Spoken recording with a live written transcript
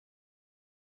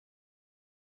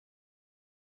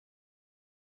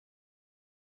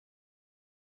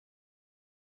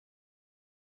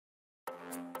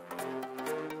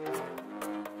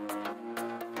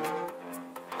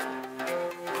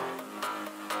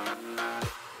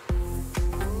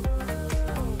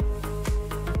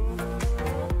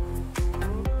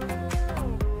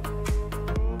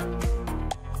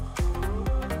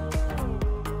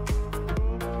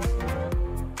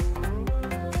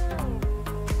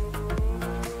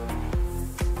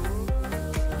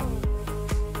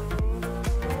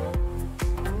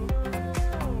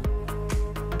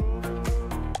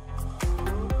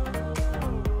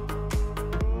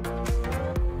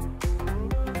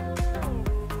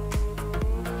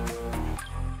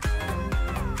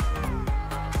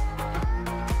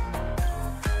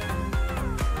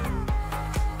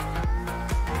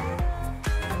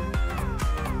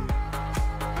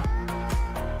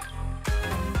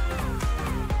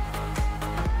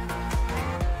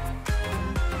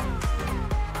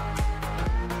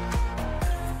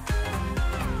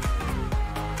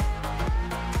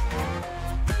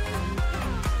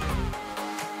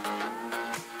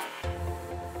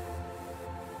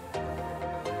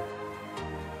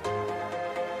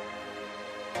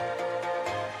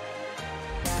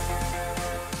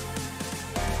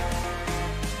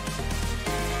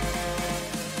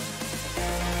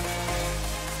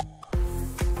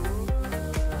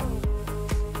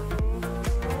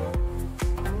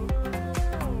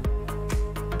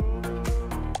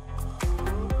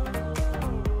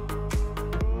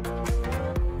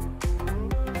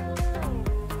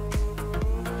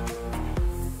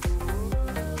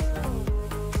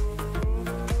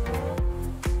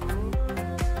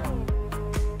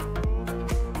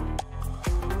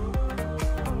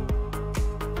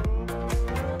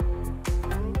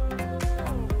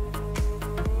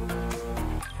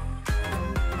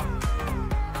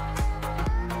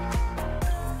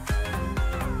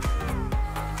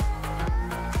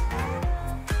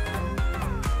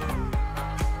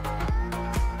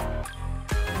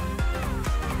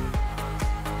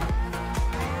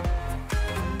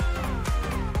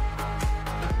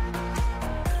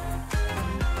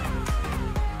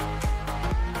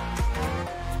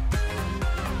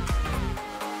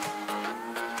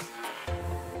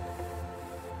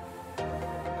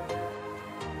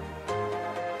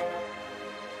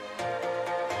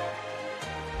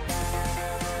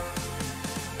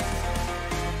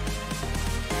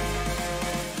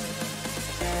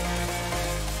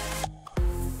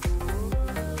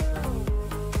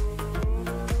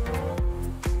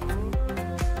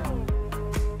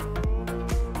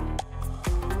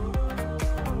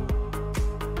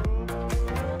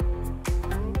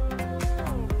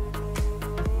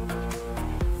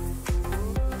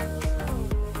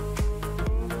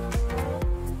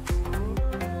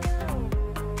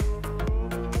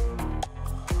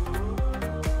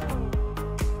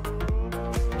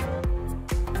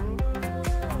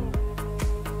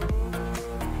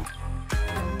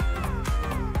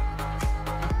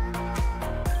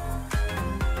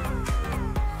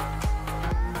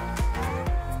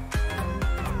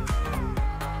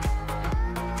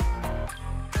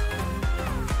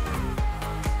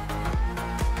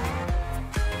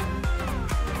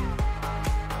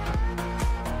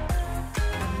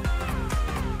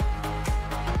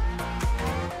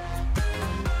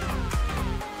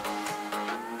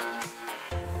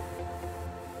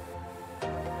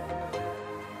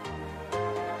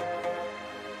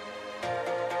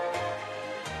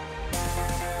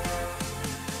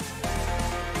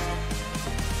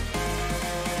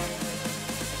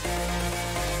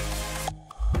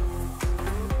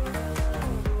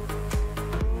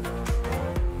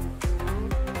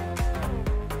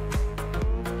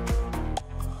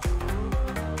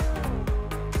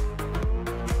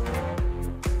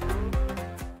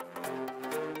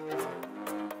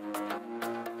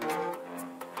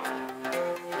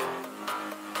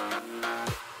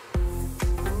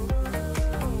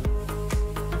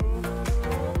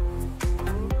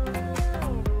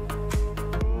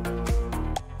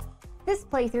This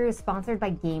playthrough is sponsored by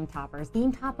Game Toppers.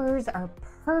 Game Toppers are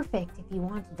perfect if you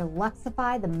want to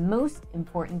deluxify the most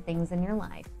important things in your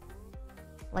life,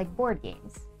 like board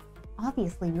games.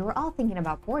 Obviously, we were all thinking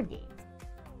about board games.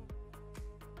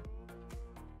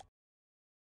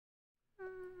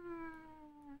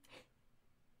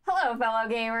 Hello, fellow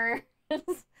gamers.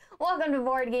 Welcome to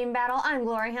Board Game Battle. I'm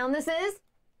Gloryhoundd. This is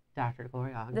Dr.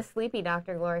 Gloryhoundd. the sleepy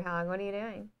Dr. Gloryhoundd. What are you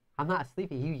doing? I'm not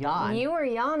sleepy. You yawned. You were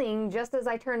yawning just as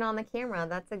I turned on the camera.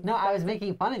 No, I was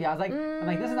making fun of you. I was like,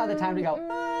 this is not the time to go.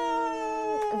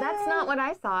 That's not what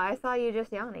I saw. I saw you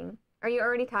just yawning. Are you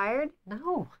already tired?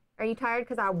 No. Are you tired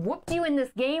because I whooped you in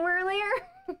this game earlier?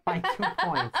 By 2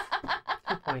 points.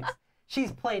 2 points.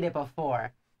 She's played it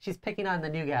before. She's picking on the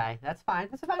new guy. That's fine.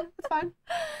 That's fine. That's fine.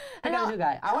 Pick on the new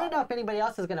guy. I want to know if anybody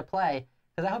else is going to play,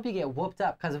 because I hope you get whooped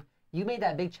up, because you made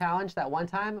that big challenge that one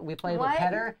time. We played with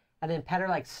Petter, and then Petter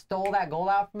like stole that goal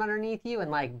out from underneath you and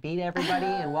like beat everybody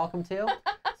and welcome to.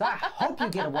 So I hope you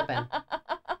get a whooping.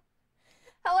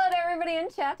 Hello to everybody in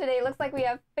chat today. Looks like we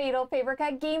have Fatal, Paper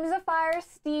Cut, Games of Fire,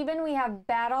 Steven. We have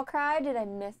Battle Cry. Did I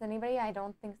miss anybody? I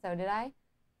don't think so. Did I?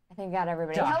 I think I got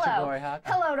everybody. Dr. Hello. Gloryhoundd.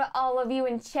 Hello to all of you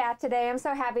in chat today. I'm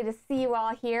so happy to see you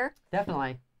all here.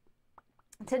 Definitely.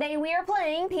 Today we are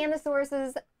playing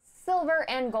Pandasaurus Silver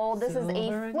and Gold. This is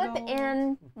a flip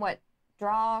in,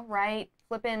 draw, write,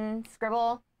 flip in,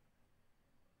 scribble.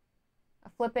 A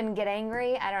flip and get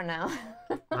angry? I don't know.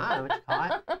 I don't know what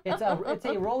you call it. It's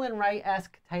a roll and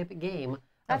write-esque type game.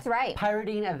 That's right.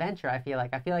 Pirating adventure, I feel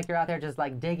like. I feel like you're out there just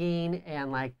like digging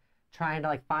and like trying to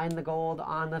like find the gold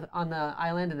on the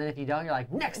island, and then if you don't, you're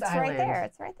like, next island. It's right there.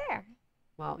 It's right there.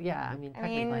 Well, yeah, I mean,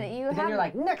 technically. Then you're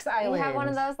like, next island. You have one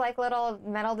of those like little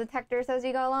metal detectors as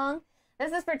you go along.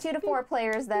 This is for 2 to 4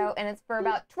 players though, and it's for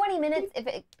about 20 minutes. If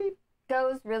it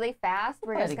goes really fast,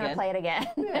 we're just going to play it again.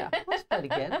 Yeah, let's play it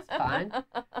again. It's fine.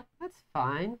 That's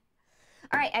fine.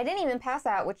 All right, I didn't even pass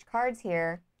out which cards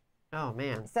here. Oh,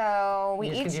 man. So we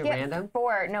each get random?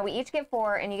 4. No, we each get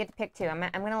 4, and you get to pick 2. I'm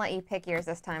going to let you pick yours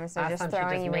this time, so just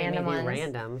throwing you random ones.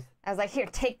 Randoms. I was like, here,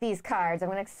 take these cards. I'm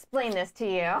going to explain this to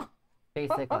you.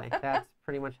 Basically, that's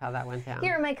pretty much how that went down.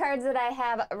 Here are my cards that I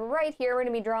have right here. We're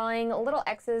going to be drawing little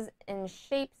X's and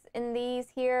shapes in these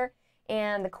here.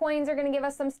 And the coins are going to give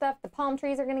us some stuff. The palm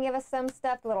trees are going to give us some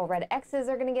stuff. The little red X's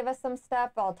are going to give us some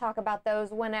stuff. I'll talk about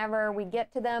those whenever we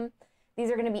get to them. These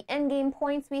are going to be endgame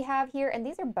points we have here. And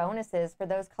these are bonuses for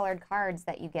those colored cards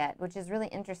that you get, which is really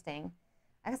interesting.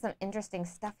 I got some interesting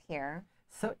stuff here.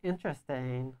 So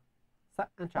interesting. So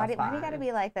interesting. Why do you got to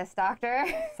be like this, Doctor?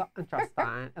 So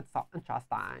interesting. It's so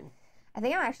interesting. I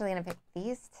think I'm actually going to pick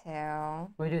these 2. When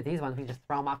we do these ones, we just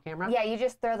throw them off camera? Yeah, you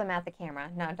just throw them at the camera.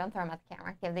 No, don't throw them at the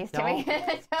camera. Give these to me.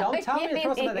 Don't tell me to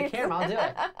throw them at the camera. I'll do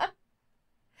it.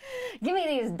 Give me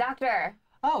these, Doctor.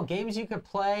 Oh, games you could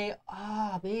play.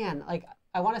 Oh, man. Like,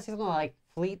 I want to see something like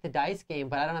Fleet the Dice game,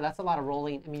 but I don't know. That's a lot of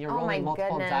rolling. I mean, you're rolling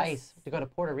multiple dice to go to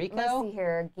Puerto Rico. Let's see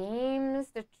here. Games.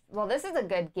 Well, this is a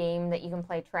good game that you can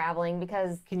play traveling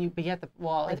because... Can you be at the...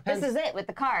 Well, it depends. This is it with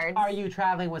the cards. Are you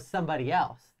traveling with somebody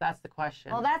else? That's the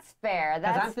question. Well, that's fair.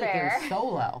 That's fair. Because I'm thinking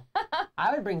solo.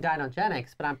 I would bring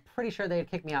Dinogenics, but I'm pretty sure they'd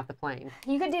kick me off the plane.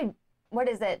 You could do... What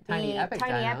is it? Tiny Epic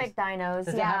Dinos.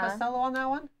 Does it have a solo on that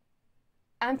one?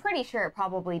 I'm pretty sure it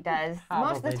probably does.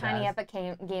 Most of the Tiny Epic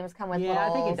games come with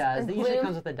I think it does. It usually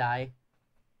comes with a die.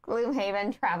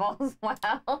 Gloomhaven travels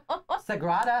well.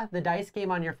 Sagrada, the dice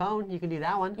game on your phone, you can do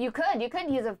that one. You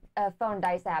could use a phone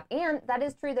dice app. And that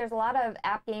is true. There's a lot of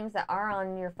app games that are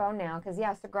on your phone now. Because,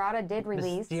 yeah, Sagrada did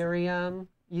release. Mysterium.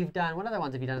 You've done, what other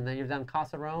ones have you done in there? You've done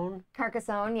Carcassonne.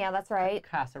 Carcassonne, yeah, that's right.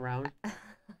 Carcassonne.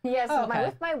 Yes,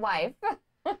 with my wife.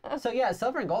 So, yeah,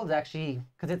 Silver and Gold is actually,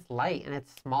 because it's light and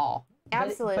it's small.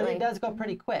 Absolutely. But it does go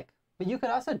pretty quick. But you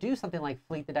could also do something like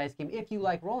Fleet the Dice game if you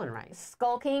like rolling right.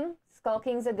 Skulking.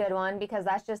 Skulking's a good one because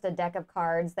that's just a deck of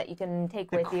cards that you can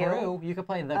take with you. The Crew. You could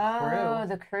play The Crew. Oh,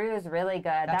 The Crew is really good.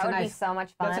 That would be so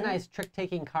much fun. That's a nice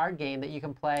trick-taking card game that you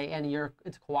can play, and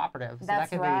it's cooperative. So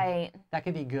that's right. That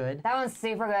could be good. That one's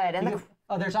super good. And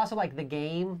there's also like The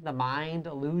Game, The Mind,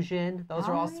 Illusion. Those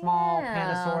are all small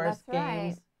Pandasaurus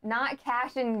games. Not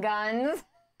Cash and Guns.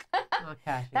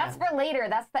 That's for later.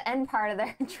 That's the end part of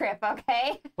their trip,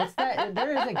 okay? What's that?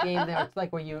 There is a game there. It's like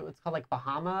it's called like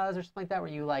Bahamas or something like that,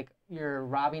 where you're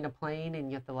robbing a plane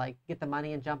and you have to like get the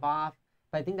money and jump off.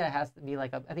 But I think that has to be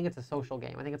like I think it's a social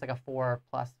game. I think it's like a 4+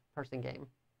 person game.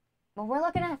 Well, we're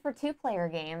looking at for 2-player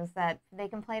games that they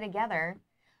can play together.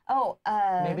 Oh,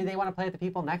 maybe they want to play with the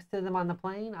people next to them on the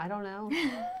plane. I don't know.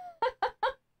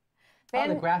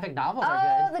 The graphic novels are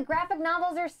good. Oh, the graphic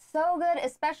novels are so good,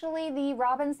 especially the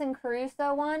Robinson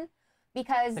Crusoe one,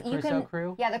 because the Crusoe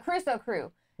Crew? Yeah, the Crusoe Crew.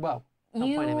 Whoa,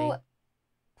 don't point at me.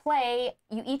 play,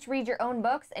 you each read your own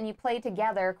books, and you play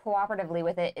together cooperatively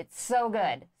with it. It's so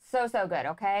good. So, so good,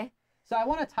 okay? So I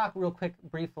want to talk real quick,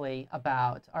 briefly,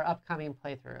 about our upcoming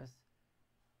playthroughs.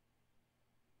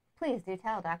 Please do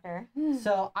tell, Doctor.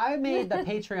 So I made the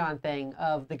Patreon thing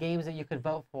of the games that you could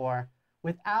vote for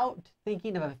without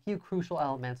thinking of a few crucial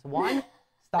elements. One,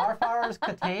 Starfar's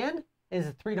Catan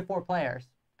is 3 to 4 players.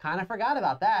 Kind of forgot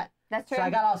about that. That's true. So I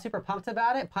got all super pumped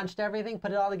about it, punched everything,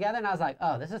 put it all together, and I was like,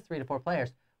 oh, this is 3 to 4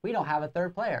 players. We don't have a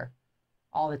third player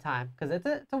all the time because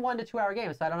it's a 1 to 2 hour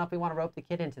game. So I don't know if we want to rope the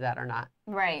kid into that or not.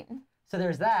 Right. So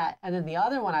there's that. And then the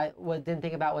other one I didn't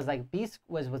think about was like Beastgrave.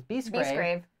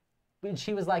 Beastgrave. And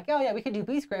she was like, oh, yeah, we could do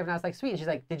Beastgrave. And I was like, sweet. And she's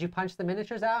like, did you punch the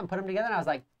miniatures out and put them together? And I was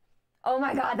like, oh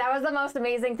my God, that was the most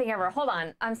amazing thing ever. Hold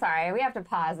on. I'm sorry. We have to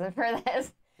pause for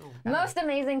this. Oh, most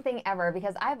amazing thing ever,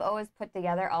 because I've always put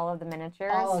together all of the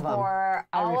miniatures for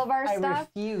all of our stuff. I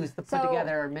refuse to put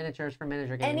together miniatures for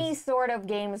miniature games. Any sort of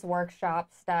Games Workshop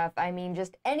stuff. I mean,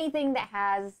 just anything that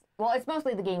has, well, it's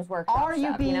mostly the Games Workshop stuff. Are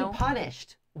you being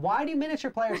punished? Why do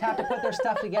miniature players have to put their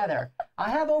stuff together? I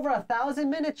have over 1,000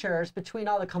 miniatures between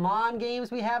all the Come On games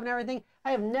we have and everything.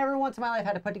 I have never once in my life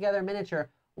had to put together a miniature.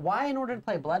 Why, in order to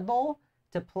play Blood Bowl,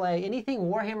 to play anything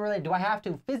Warhammer related, do I have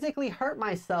to physically hurt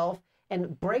myself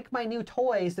and break my new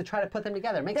toys to try to put them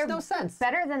together? Makes no sense.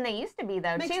 Better than they used to be,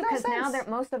 though, too, because now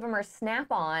most of them are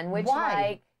snap-on, which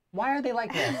Why are they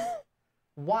like this?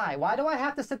 Why? Why do I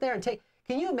have to sit there and take...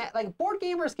 Can you imagine, like, board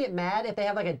gamers get mad if they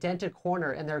have, like, a dented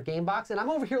corner in their game box, and I'm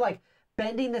over here, like,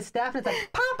 bending the stuff, and it's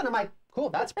like, pop, and I'm like, cool,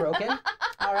 that's broken.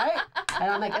 All right?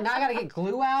 And I'm like, and now I got to get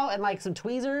glue out and, like, some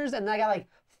tweezers, and then I got to, like,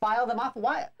 file them off.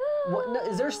 Why? No,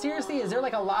 is there,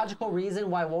 like, a logical reason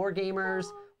why war gamers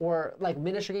or, like,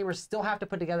 miniature gamers still have to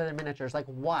put together their miniatures? Like,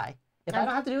 why? If I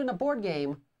don't have to do it in a board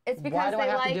game, why do I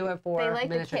have to do it for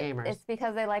miniature gamers? It's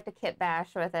because they like to kit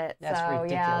bash with it. That's so,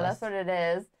 ridiculous. Yeah, that's what it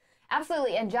is.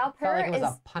 Absolutely, and Jalper like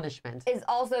a punishment. Is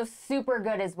also super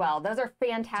good as well. Those are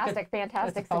fantastic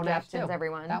suggestions,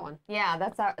 everyone. That one. Yeah,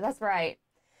 that's right.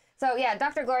 So yeah,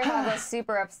 Dr. Gloryhoundd was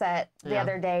super upset the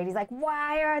other day. He's like,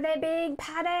 "Why are they being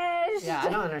punished?" Yeah, I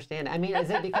don't understand. I mean, is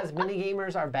it because mini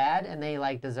gamers are bad and they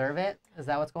like deserve it? Is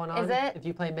that what's going on? Is it? If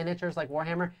you play miniatures like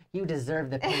Warhammer, you deserve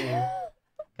the pain.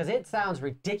 Because it sounds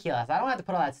ridiculous. I don't have to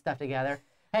put all that stuff together.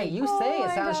 Hey, you say it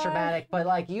sounds dramatic, but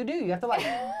like you do. You have to like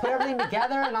put everything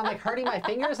together, and I'm like hurting my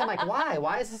fingers. I'm like, why?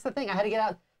 Why is this the thing? I had to get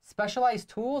out specialized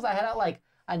tools. I had out like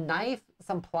a knife,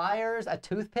 some pliers, a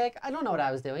toothpick. I don't know what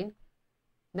I was doing.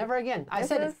 Never again.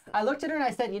 I looked at her and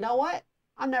I said, you know what?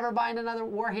 I'm never buying another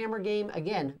Warhammer game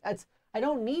again. I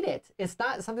don't need it. It's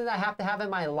not something that I have to have in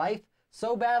my life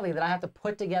so badly that I have to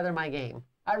put together my game.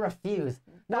 I refuse.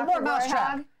 No more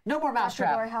mousetrap. No more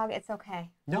mousetrap. Dr. Gloryhoundd, it's okay.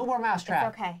 No more mousetrap.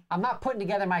 It's okay. I'm not putting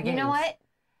together my games. You know what?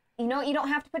 You know what you don't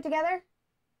have to put together?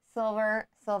 Silver,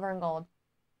 and gold.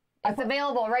 It's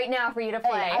available right now for you to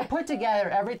play. Hey, I put together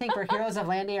everything for Heroes of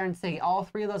Land, Air, and Sea, all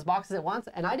 3 of those boxes at once,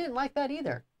 and I didn't like that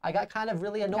either. I got kind of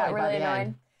really annoyed by the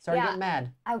end. Started getting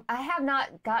mad. I have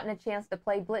not gotten a chance to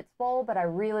play Blitz Bowl, but I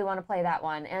really want to play that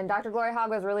one. And Dr. Gloryhoundd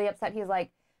was really upset. He's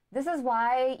like, this is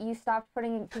why you stopped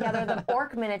putting together the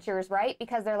orc miniatures, right?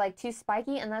 Because they're like too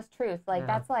spiky, and that's truth. Like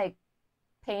that's like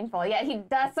painful. Yeah,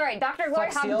 that's right. Dr.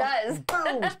 Gloryhoundd does.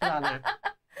 Boom, just put on there.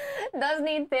 Does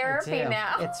need therapy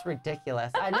now. It's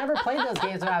ridiculous. I never played those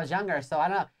games when I was younger, so I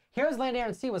don't know. Heroes, Land, Air,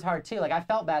 and Sea was hard too. Like I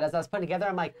felt bad as I was putting together.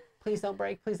 I'm like, please don't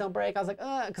break, please don't break. I was like,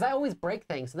 because I always break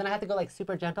things. So then I had to go like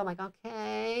super gentle. I'm like,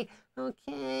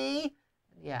 okay.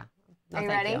 Yeah. No, Are you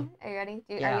ready? Are you ready?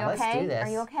 Are you okay? Let's do this.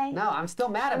 Are you okay? No, I'm still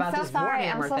mad about these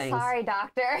Warhammer things. I'm so sorry,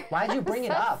 Doctor. Why did you bring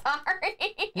it up? Sorry.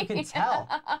 You can tell.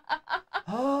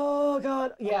 Oh,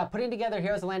 God. Yeah, putting together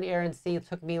Heroes of Land, Air, and Sea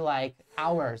took me like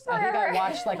hours. I think I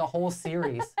watched like a whole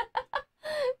series.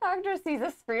 Doctor sees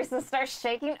a spruce and starts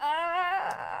shaking.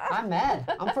 I'm mad.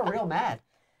 I'm for real mad.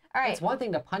 All right. It's one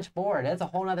thing to punch board. It's a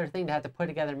whole other thing to have to put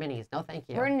together minis. No, thank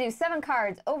you. We're going to do 7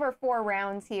 cards over 4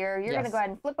 rounds here. You're going to go ahead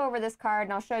and flip over this card,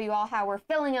 and I'll show you all how we're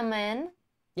filling them in.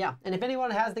 Yeah, and if anyone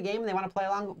has the game and they want to play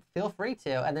along, feel free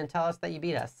to, and then tell us that you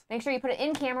beat us. Make sure you put it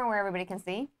in camera where everybody can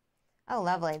see. Oh,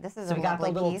 lovely. This is a lovely piece. So we got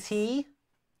the little T.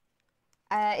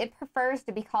 It prefers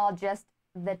to be called just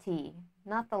the T,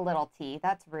 not the little T.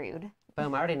 That's rude.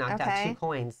 Boom, I already knocked out 2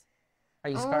 coins. Are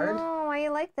you scared? Oh, why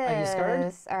you like this? Are you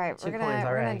scared? All right, we're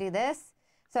gonna do this.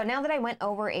 So now that I went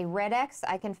over a red X,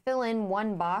 I can fill in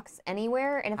 1 box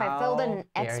anywhere. And if I filled in an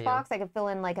X box, I could fill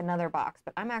in like another box.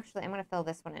 But I'm gonna fill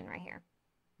this one in right here.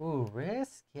 Ooh,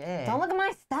 risky. Don't look at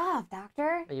my stuff,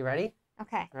 Doctor. Are you ready?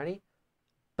 Okay. Ready?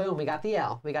 Boom, we got the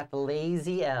L. We got the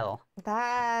lazy L.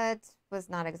 That was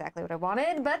not exactly what I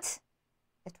wanted, but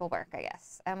it will work, I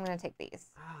guess. I'm gonna take these.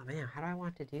 Oh man, how do I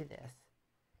want to do this?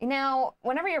 Now,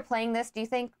 whenever you're playing this, do you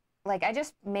think, like, I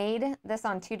just made this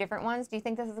on 2 different ones. Do you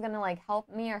think this is going to, like,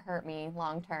 help me or hurt me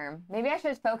long term? Maybe I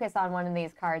should focus on one of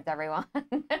these cards, everyone.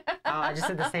 Oh, I just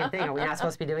did the same thing. Are we not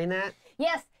supposed to be doing that?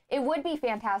 Yes, it would be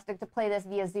fantastic to play this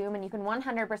via Zoom, and you can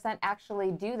 100%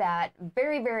 actually do that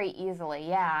very, very easily.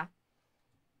 Yeah.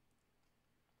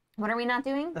 What are we not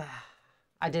doing?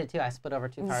 I did it too. I split over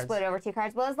 2 cards. Split over 2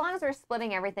 cards. Well, as long as we're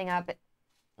splitting everything up,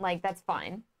 like, that's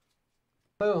fine.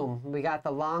 Boom. We got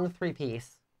the long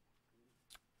 3-piece.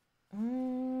 Oh,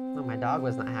 my dog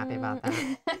was not happy about that.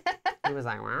 He was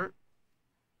like, what?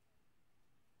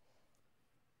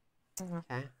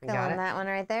 Okay, I got it. that one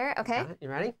right there. Okay. You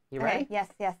ready? You ready? Yes,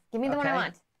 yes. Give me the one I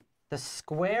want. The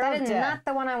square That of is death. not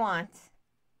the one I want.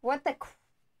 What the...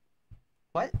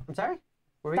 What? I'm sorry?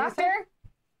 What were you gonna say?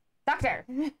 Doctor!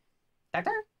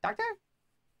 Doctor? Doctor?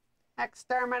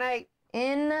 Exterminate.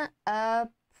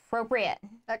 Inappropriate.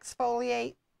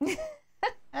 Exfoliate.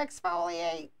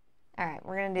 Exfoliate. All right,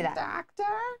 we're going to do that. Doctor?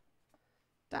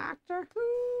 Doctor Who?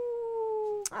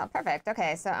 Oh, perfect.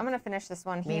 Okay, so I'm going to finish this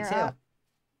one here. Me too.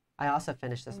 I also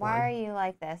finished this one. Why are you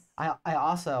like this? I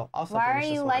also Why finished are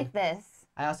you this like one. this?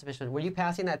 I also finished one. Were you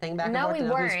passing that thing back and No, forth we to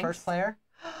know who's weren't. first player?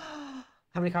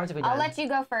 How many cards have we done? I'll let you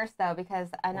go first, though, because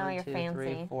I know 1, you're 2,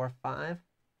 fancy. 3, 4, 5.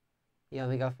 You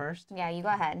want me to go first? Yeah, you go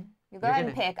ahead. You go ahead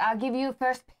and pick. I'll give you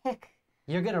first pick.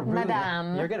 You're gonna rue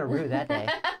Madame. that. You're gonna rue that day.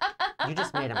 You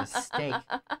just made a mistake.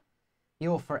 You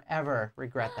will forever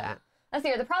regret that. Let's see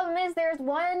here. The problem is there's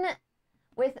one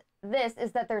with this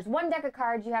is that there's one deck of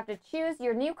cards you have to choose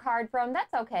your new card from.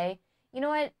 That's okay. You know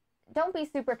what? Don't be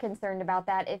super concerned about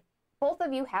that. If both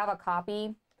of you have a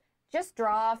copy, just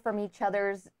draw from each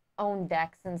other's own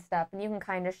decks and stuff, and you can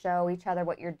kind of show each other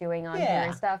what you're doing on here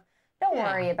and stuff. Don't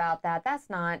worry about that. That's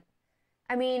not...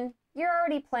 I mean, you're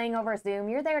already playing over Zoom.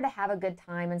 You're there to have a good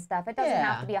time and stuff. It doesn't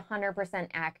have to be 100%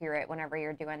 accurate whenever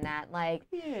you're doing that. Like,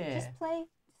 just play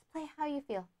how you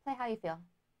feel. Play how you feel.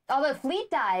 Although fleet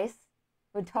dice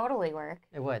would totally work.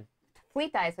 It would.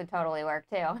 Fleet dice would totally work,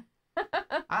 too.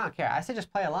 I don't care. I say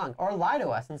just play along. Or lie to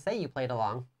us and say you played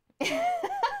along.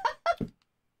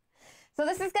 So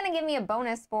this is going to give me a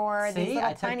bonus for these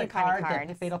little tiny cards. that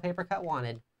the Fatal Paper Cut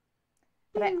wanted.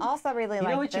 But I also really like this one.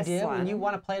 You know what you do when you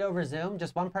want to play it over Zoom?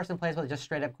 Just one person plays with just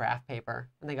straight up graph paper.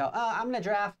 And they go, oh, I'm going to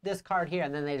draft this card here.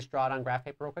 And then they just draw it on graph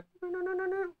paper real quick. No.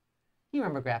 You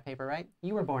remember graph paper, right?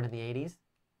 You were born in the 80s.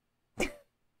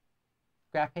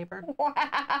 Graph paper? Wow.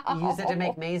 You used it to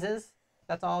make mazes.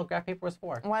 That's all graph paper was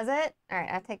for. Was it? All right,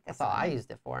 I'll take this one. That's all I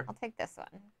used it for. I'll take this one.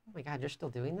 Oh my God, you're still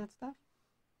doing that stuff?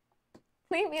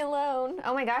 Leave me alone.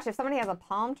 Oh my gosh, if somebody has a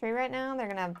palm tree right now, they're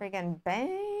going to freaking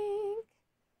bank.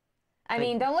 I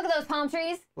mean, don't look at those palm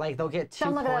trees. Like, they'll get 2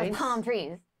 Don't points? look at those palm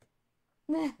trees.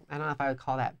 I don't know if I would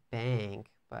call that bank,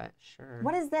 but sure.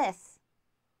 What is this?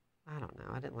 I don't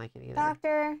know. I didn't like it either.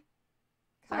 Doctor.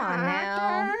 Come on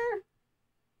now.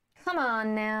 Come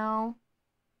on now.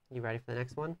 You ready for the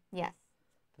next one? Yes.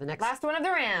 For the next... Last one of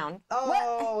the round.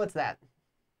 Oh, what's that?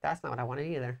 That's not what I wanted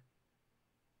either.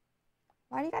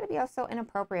 Why do you got to be so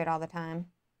inappropriate all the time?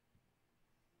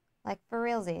 Like, for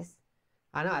realsies.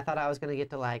 I know. I thought I was going to get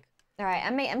to, like... All right,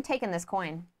 I'm taking this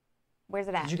coin. Where's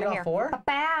it at? Did you get all 4?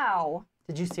 Bow.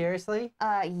 Did you seriously?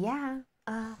 Yeah.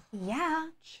 Yeah.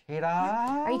 Cheetah.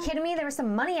 Are you kidding me? There was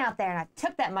some money out there, and I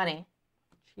took that money.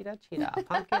 Cheetah.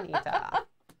 Pumpkin eater.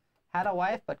 Had a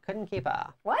wife, but couldn't keep her.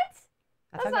 What?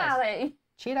 That's not how they...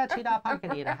 Cheetah,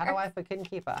 pumpkin eater. Had a wife, but couldn't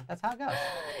keep her. That's how it goes.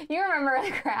 You remember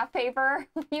the graph paper?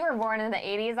 You were born in the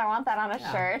 80s. I want that on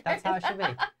a shirt. That's how it should be.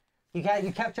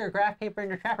 You kept your graph paper and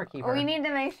your Trapper Keeper. We need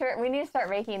to make sure, we need to start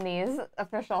making these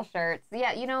official shirts.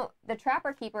 Yeah, you know, the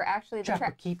Trapper Keeper actually, the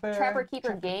Trapper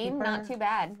Keeper game, not too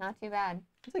bad, not too bad.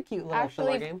 It's a cute little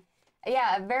filler game.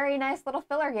 Yeah, a very nice little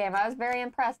filler game. I was very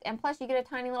impressed. And plus you get a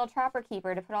tiny little Trapper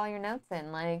Keeper to put all your notes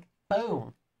in, like.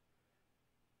 Boom.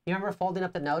 You remember folding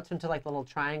up the notes into like a little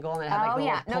triangle and it had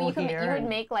like little you would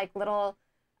make like little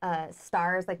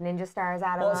stars, like ninja stars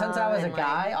out of them. Well, since I was a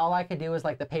guy, all I could do was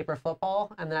like the paper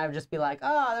football, and then I would just be like,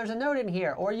 oh, there's a note in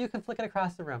here. Or you can flick it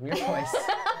across the room, your choice.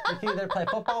 You can either play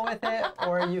football with it,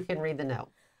 or you can read the note.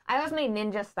 I always made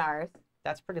ninja stars.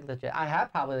 That's pretty legit. I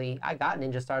got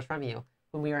ninja stars from you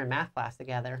when we were in math class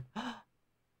together.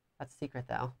 That's a secret,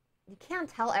 though. You can't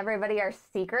tell everybody our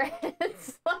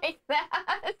secrets like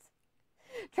that.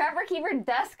 Trapper Keeper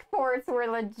desk forts were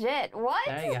legit. What?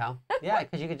 There you go. Yeah,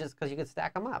 because you could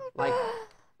stack them up. Like,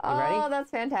 you ready? Oh, that's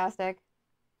fantastic.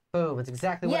 Boom! It's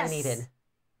exactly what I needed.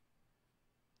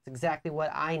 It's exactly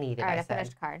what I needed. All right, I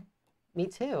finished card. Me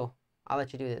too. I'll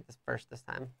let you do it first this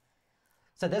time.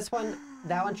 So this one,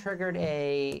 that one triggered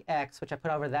a X, which I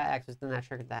put over that X, then that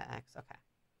triggered that X. Okay.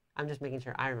 I'm just making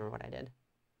sure I remember what I did.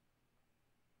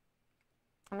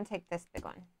 I'm gonna take this big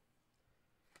one.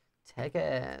 Take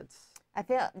it. I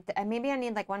feel maybe I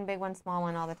need like one big one, small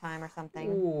one all the time or something.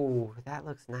 Ooh, that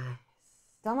looks nice.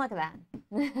 Don't look at that.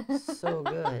 So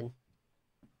good.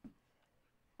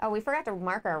 Oh, we forgot to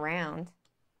mark our round.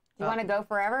 Do you want to go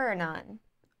forever or not?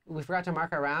 We forgot to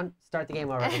mark our round. Start the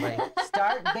game over, everybody.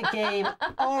 Start the game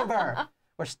over.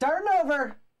 We're starting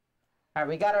over. All right,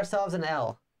 we got ourselves an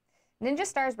L. Ninja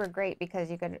stars were great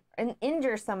because you could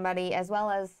injure somebody as well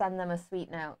as send them a sweet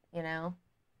note, you know?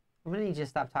 I'm going to need you to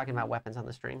stop talking about weapons on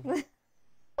the stream.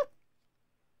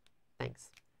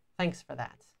 Thanks. Thanks for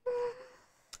that.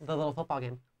 The little football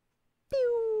game.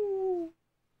 Pew!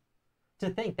 To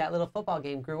think that little football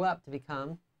game grew up to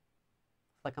become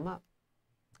Flick 'em Up.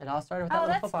 It all started with that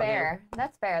little football game. Oh, that's fair.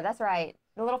 That's fair. That's right.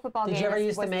 The little football game. Did you ever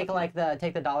used to make like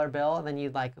take the dollar bill and then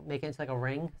you'd like make it into like a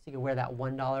ring so you could wear that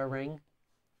 $1 ring?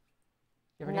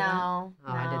 You ever do that? No.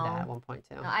 Oh, I did that at one point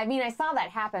too. No, I mean, I saw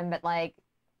that happen, but like,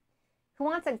 who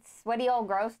wants a sweaty old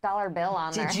gross dollar bill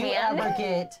on their hand? Did you ever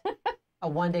get a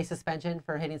 1-day suspension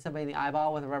for hitting somebody in the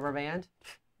eyeball with a rubber band?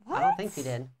 What? I don't think you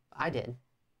did. I did.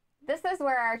 This is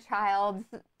where our child's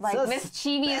like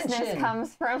mischievousness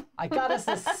comes from. I got a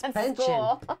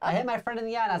suspension. I hit my friend in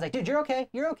the eye and I was like, dude, you're okay.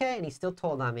 You're okay. And he still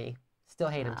told on me. Still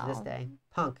hate him to this day.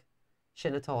 Punk.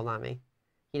 Shouldn't have told on me.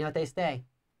 You know what they say?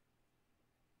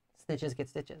 Snitches get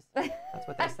stitches. That's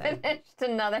what they say. I finished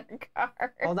another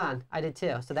card. Hold on. I did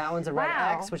too. So that one's a red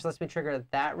X, which lets me trigger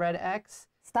that red X.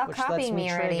 Stop copying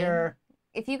me already. Trigger...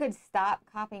 If you could stop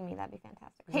copying me, that'd be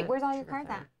fantastic. Hey, where's all your cards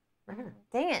at? Right here.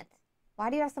 Dang it. Why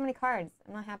do you have so many cards?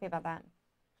 I'm not happy about that.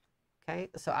 Okay,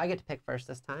 so I get to pick first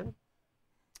this time.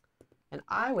 And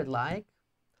I would like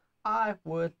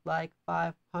 500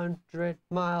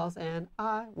 miles, and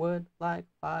I would like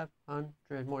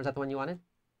 500 more. Is that the one you wanted?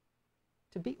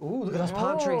 To be, ooh, look at those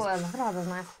palm trees. Look at all those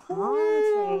nice palm trees.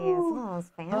 Oh, those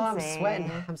fancy. Oh, I'm sweating.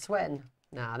 I'm sweating.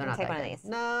 No, they're not that good. Take one of these.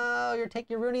 No,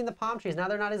 you're ruining the palm trees. Now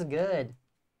they're not as good.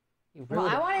 Well,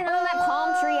 I want to know that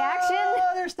palm tree action.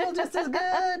 Oh, they're still just as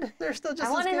good. They're still just as good.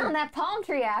 I want to know that palm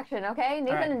tree action, okay?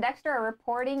 Nathan and Dexter are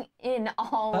reporting in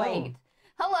all late.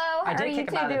 Hello, how are you two doing? I did kick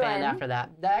him out of the band after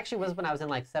that. That actually was when I was in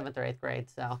like 7th or 8th grade,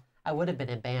 so I would have been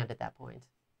in band at that point.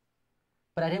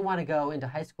 But I didn't want to go into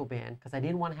high school band because I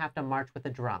didn't want to have to march with a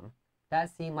drum. That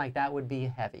seemed like that would be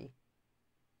heavy.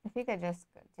 If you could just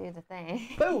do the thing.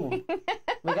 Boom!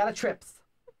 We got a trips.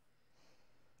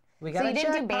 So you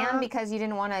didn't do band because you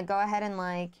didn't want to go ahead and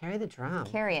like... Carry the drum.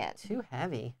 Carry it. Too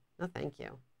heavy. No, thank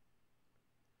you.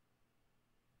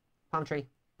 Palm tree.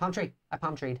 Palm tree. I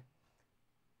palm treed.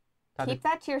 Keep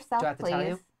that to yourself, do I have to please. tell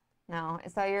you? No.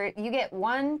 So you get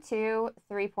 1, 2,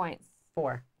 3 points.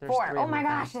 4. There's 4. 3 Oh my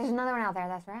gosh, there's another one out there.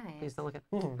 That's right. Please don't look at...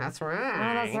 that's right.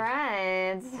 Oh, that's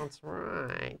right. That's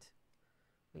right.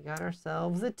 We got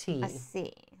ourselves a T. A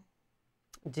C.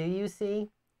 Do you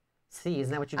see? C,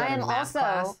 isn't that what you got in math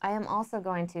class? I am also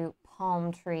going to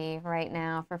palm tree right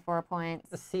now for 4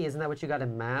 points. A C, isn't that what you got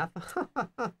in math?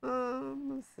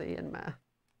 C in math.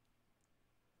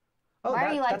 Oh, Why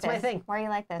are you like that's this? my thing. Why are you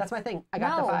like this? That's my thing. I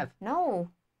got the 5. No.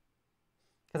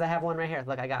 Because I have one right here.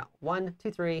 Look, I got 1, 2,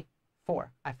 3,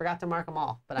 4. I forgot to mark them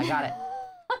all, but I got it.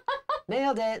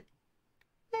 Nailed it.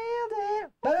 Nailed it.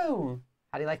 Boom.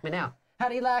 How do you like me now? How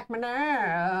do you like me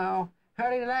now? How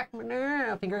do you like me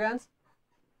now? Finger guns?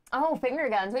 Oh, finger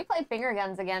guns. We played finger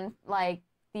guns again like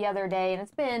the other day, and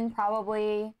it's been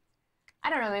probably, I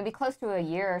don't know, maybe close to a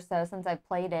year or so since I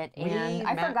played it, and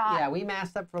I forgot. Yeah, we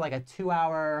masked up for like a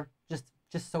 2-hour just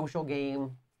social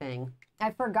game thing.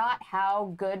 I forgot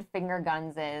how good finger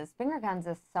guns is. Finger guns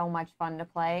is so much fun to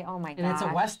play. Oh my gosh. And it's a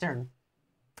Western.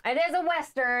 It is a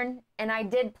Western, and I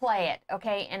did play it,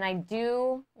 okay? And I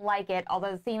do like it,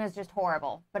 although the theme is just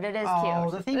horrible. But it is cute.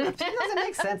 Oh, the theme doesn't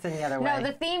make sense any other way. No,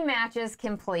 the theme matches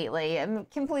completely.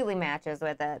 It completely matches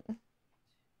with it.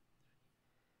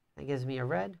 That gives me a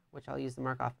red, which I'll use to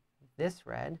mark off this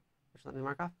red, which let me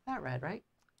mark off that red, right?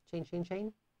 Chain, chain,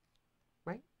 chain.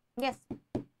 Right? Yes.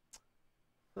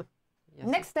 Yes.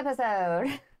 Next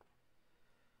episode.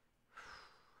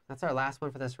 That's our last one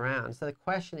for this round. So the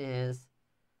question is,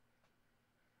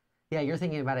 yeah, you're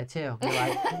thinking about it too. You're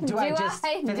like, do I just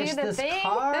finish this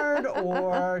card,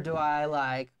 or do I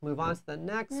like move on to the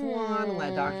next one and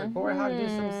let Dr. Gloryhoundd do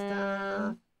some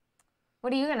stuff?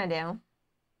 What are you gonna do?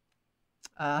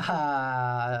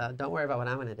 Don't worry about what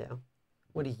I'm gonna do.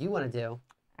 What do you want to do? All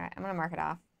right, I'm gonna mark it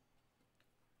off.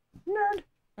 Nerd.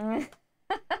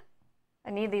 I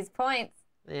need these points.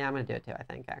 Yeah, I'm gonna do it too. I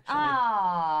think actually.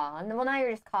 Oh, well now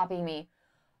you're just copying me.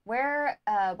 Where,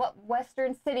 what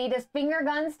Western city does finger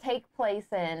guns take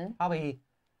place in? Probably,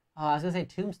 I was gonna say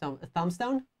Tombstone.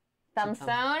 Thumbstone?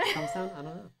 Thumbstone? Thumbstone? I don't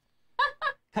know.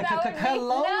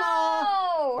 Coloma.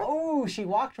 No! Oh, she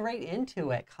walked right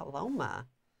into it. Coloma.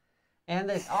 And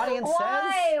the audience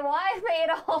says... Why,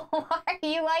 Fatal? Why are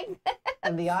you like this?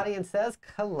 And the audience says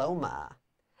Coloma.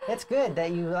 It's good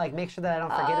that you like make sure that I don't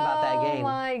forget about that game. Oh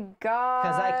my god.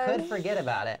 Because I could forget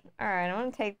about it. All right, I'm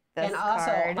going to take this And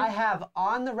also, card. I have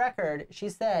on the record, she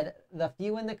said The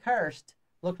Few and the Cursed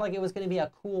looked like it was going to be a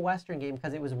cool Western game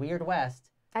because it was Weird West.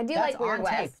 I do That's like Weird on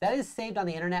West. tape. That is saved on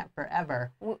the internet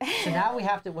forever. So now we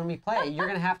have to, when we play it, you're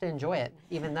going to have to enjoy it,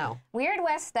 even though. Weird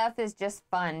West stuff is just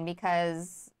fun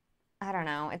because, I don't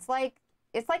know, it's like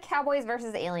Cowboys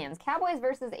versus Aliens. Cowboys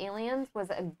versus Aliens was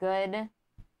a good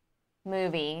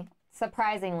movie.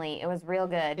 Surprisingly, it was real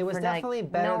good. It was for, definitely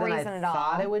like, better no than reason I at all.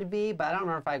 thought it would be, but I don't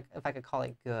remember if I could call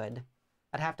it good.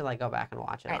 I'd have to like go back and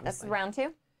watch it. All right, this is honestly. round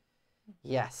 2.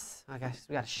 Yes. I guess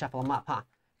we got to shuffle them up, huh?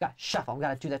 We got to shuffle. We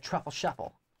got to do that truffle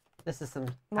shuffle. This is some.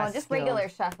 Well, just regular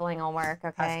shuffling will work,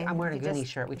 okay? I'm wearing a You Goonie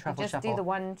just- shirt. We you truffle just shuffle. do the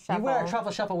one shuffle. You wear a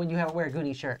truffle shuffle when you wear a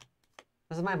Goonie shirt.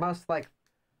 This is my most like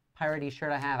piratey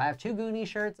shirt I have. I have 2 Goonie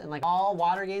shirts and like all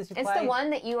water games we It's play. the one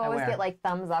that you always wear. get like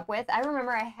thumbs up with. I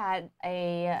remember I had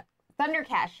a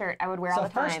Thundercat shirt I would wear all the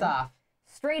time. So first off,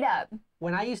 straight up.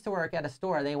 when I used to work at a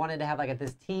store, they wanted to have like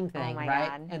this team thing, my right?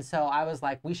 God. And so I was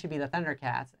like, we should be the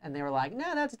Thundercats. And they were like,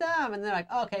 no, that's dumb. And they're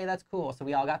like, okay, that's cool. So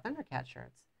we all got Thundercat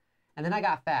shirts. And then I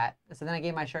got fat. And so then I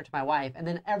gave my shirt to my wife. And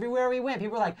then everywhere we went,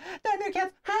 people were like,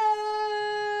 Thundercats,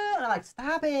 ah! And I'm like,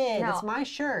 stop it. No, It's my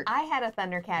shirt. I had a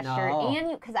Thundercat No. shirt,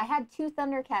 and because I had 2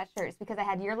 Thundercat shirts, because I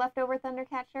had your leftover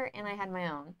Thundercat shirt and I had my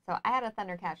own. So I had a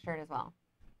Thundercat shirt as well.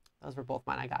 Those were both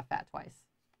mine. I got fat twice.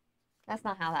 That's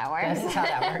not how that works. That is how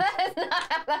that works.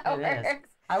 That's not how that It is. works.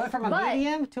 I went from a But-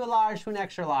 medium to a large to an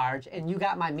extra large, and you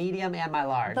got my medium and my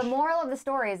large. The moral of the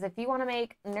story is if you want to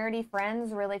make nerdy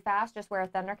friends really fast, just wear a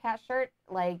Thundercat shirt,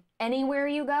 like anywhere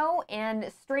you go,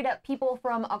 and straight up people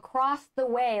from across the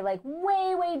way, like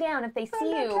way, way down, if they see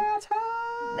you, Thundercats,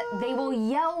 ah! they will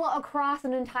yell across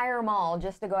an entire mall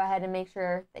just to go ahead and make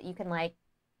sure that you can like,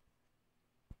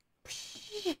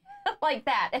 like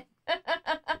that.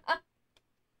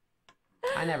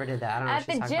 I never did that. I don't know At what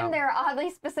she's the talking gym, about. there are oddly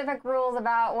specific rules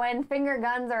about when finger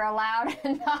guns are allowed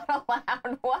and not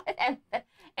allowed. What?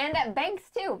 And at banks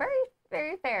too. Very,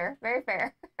 very fair. Very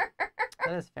fair.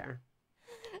 That is fair.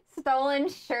 Stolen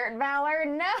shirt valor?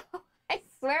 No. I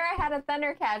swear I had a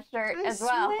Thundercat shirt as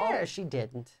well. I swear she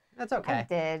didn't. That's okay. I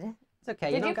did. It's okay.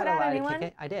 Did you don't you put gotta out lie to anyone? kick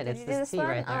it. I did. Did It's you do this this T one?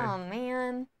 right there. Oh,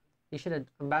 man. You should have.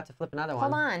 I'm about to flip another one.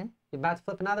 Hold on. You're about to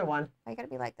flip another one. I gotta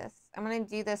be like this. I'm gonna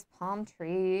do this palm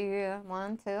tree.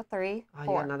 1, 2, 3, Oh, you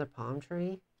 4. got another palm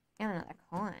tree? And another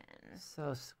coin.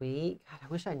 So sweet. God, I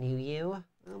wish I knew you.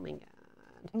 Oh my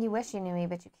God. You wish you knew me,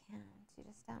 but you can't. You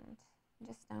just don't. You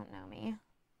just don't know me.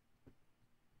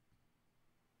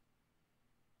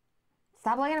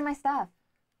 Stop looking at my stuff.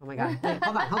 Oh my God. Wait,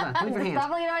 hold on. Move your hands. Stop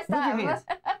looking at my Move stuff. your hands.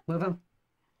 Move them.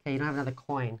 Okay, you don't have another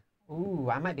coin. Ooh,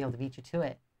 I might be able to beat you to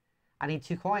it. I need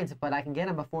 2 coins, but I can get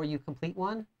them before you complete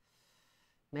one.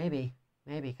 Maybe,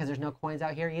 because there's no coins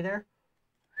out here either.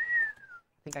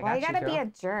 I think I got Why you you, gotta be girl. a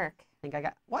jerk? I think I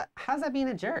got, what? How's that being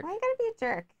a jerk? Why you gotta be a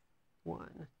jerk?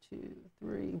 1, 2,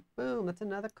 3, boom, that's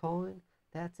another coin.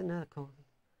 That's another coin.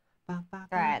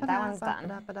 Alright, that one's done.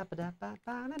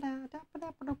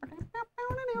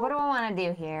 What do I want to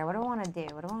do here? What do I want to do?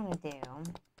 What do I want to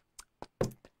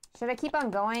do? Should I keep on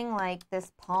going like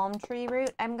this palm tree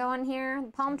route I'm going here?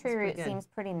 The palm tree route good. seems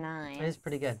pretty nice. It is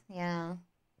pretty good. Yeah.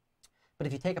 But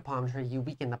if you take a palm tree, you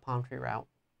weaken the palm tree route.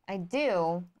 I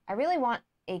do. I really want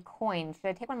a coin. Should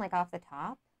I take one like off the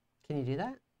top? Can you do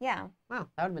that? Yeah. Wow,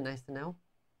 that would have been nice to know.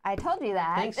 I told you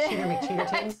that. Thanks, Cheater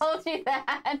McCheatertons. I told you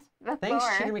that before. Thanks,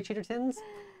 Cheater McCheatertons.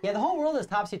 Yeah, the whole world is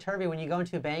topsy-turvy when you go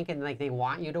into a bank and like they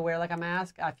want you to wear like a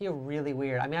mask. I feel really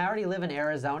weird. I mean, I already live in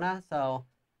Arizona, so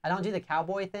I don't do the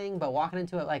cowboy thing, but walking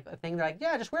into it like a thing, they're like,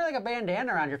 yeah, just wear like a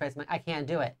bandana around your face. I'm like, I can't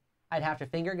do it. I'd have to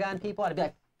finger gun people. I'd be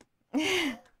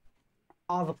like,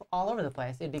 all over the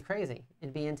place. It'd be crazy.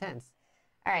 It'd be intense.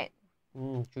 All right.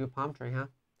 Drew a palm tree, huh?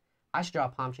 I should draw a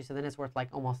palm tree, so then it's worth like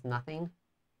almost nothing.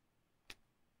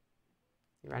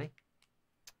 You ready?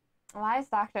 Why is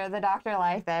the doctor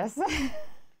like this?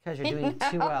 Because you're doing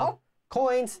too well.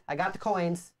 Coins. I got the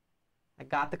coins. I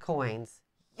got the coins.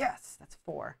 Yes, that's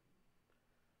 4.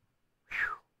 Whew.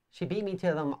 She beat me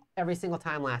to them every single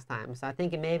time last time. So I'm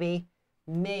thinking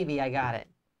maybe I got it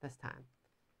this time.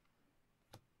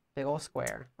 Big old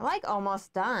square. I like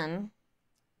almost done.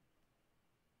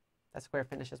 That square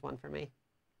finishes one for me.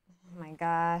 Oh my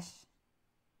gosh.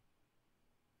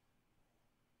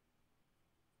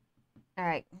 All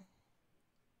right.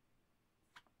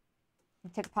 You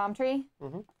took a palm tree?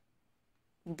 Mm-hmm.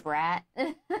 You brat.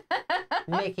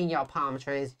 Making your palm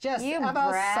trees just You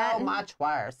about brat. so much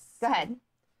worse. Go ahead.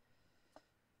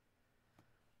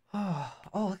 Oh,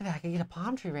 look at that. I can get a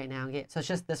palm tree right now. So it's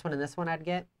just this one and this one I'd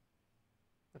get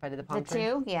if I did the palm tree?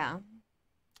 The 2? Yeah.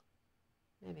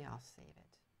 Maybe I'll save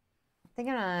it. I think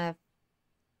I'm going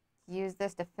to use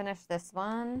this to finish this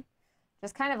one.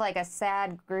 Just kind of like a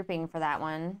sad grouping for that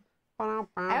one. I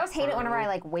always hate it whenever I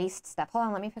like waste stuff. Hold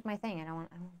on, let me pick my thing. I don't want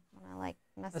to like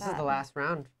mess This up. is the last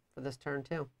round for this turn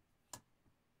too.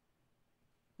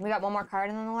 We got one more card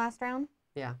in the last round?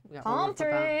 Yeah. We got Palm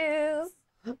trees!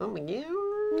 Oh my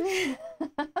god.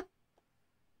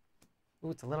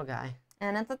 Ooh, it's a little guy.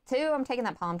 And it's a 2. I'm taking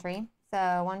that palm tree.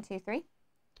 So 1, 2, 3.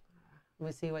 Let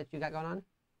me see what you got going on.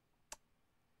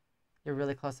 You're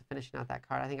really close to finishing out that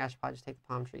card. I think I should probably just take the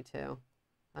palm tree too.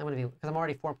 I'm gonna be, because I'm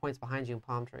already 4 points behind you in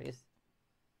palm trees.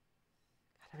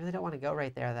 God, I really don't want to go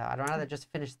right there though. I'd rather just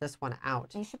finish this one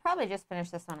out. You should probably just finish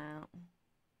this one out.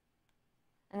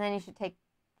 And then you should take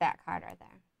that card right there.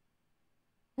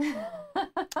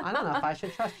 I don't know if I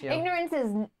should trust you. Ignorance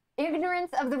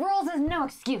of the rules is no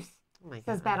excuse. Oh my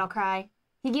Says God. Battle Cry.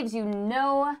 He gives you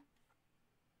no.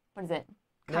 What is it?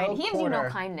 No he gives you no quarter.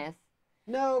 kindness.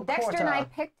 No Dexter quarter. and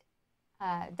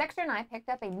I picked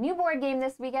up a new board game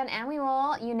this weekend, and we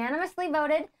all unanimously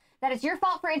voted that it's your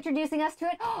fault for introducing us to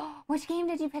it. Which game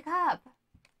did you pick up?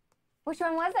 Which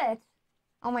one was it?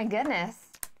 Oh my goodness.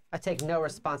 I take no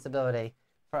responsibility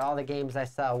for all the games I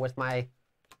sell with my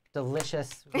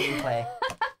delicious gameplay.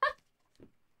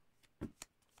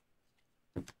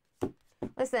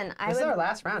 Listen, This is our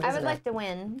last round, I isn't would it? like to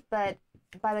win, but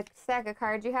by the stack of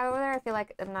cards you have over there, I feel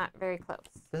like I'm not very close.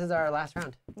 This is our last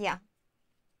round. Yeah.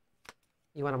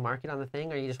 You want to mark it on the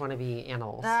thing, or you just want to be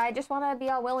animals? I just want to be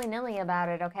all willy-nilly about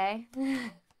it, okay?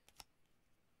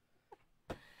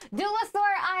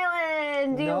 Duelosaur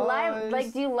Island! Do you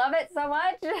Nice. do you love it so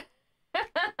much?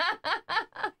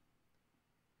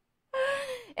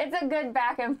 It's a good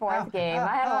back and forth game.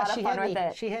 I had a lot of fun with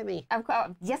it. She hit me. Of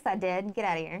course, yes, I did. Get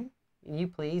out of here. Can you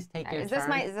please take your Is turn?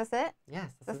 this is this it?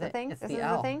 Yes, this is the it. thing? It's This the is the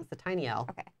L. thing? It's the tiny L.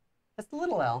 Okay. That's the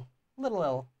little L. Little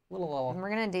L. Little L. And we're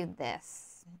gonna do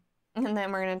this, and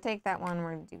then we're gonna take that one.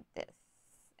 We're gonna do this,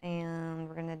 and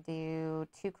we're gonna do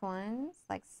 2 coins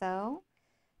like so.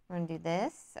 We're gonna do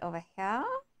this over here,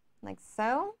 like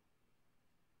so.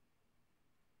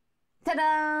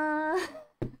 Ta-da!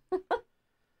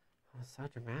 Oh, so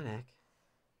dramatic.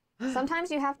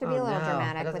 Sometimes you have to be a little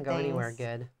dramatic That doesn't with go things. anywhere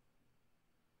good.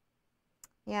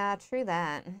 Yeah, true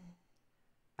that.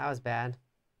 That was bad.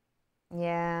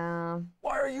 Yeah.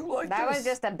 Why are you like That was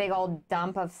just a big old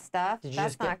dump of stuff. Did you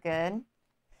That's just get- not good.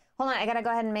 Hold on, I gotta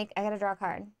go ahead and I gotta draw a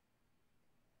card.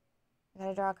 I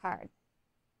gotta draw a card.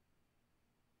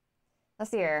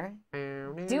 Let's see here.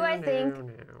 Do I think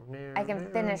I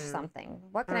can finish something?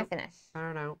 What can I finish?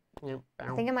 I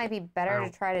think it might be better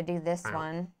to try to do this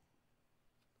one.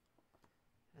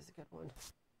 That's a good one.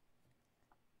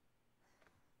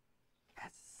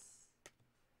 Yes.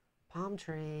 Palm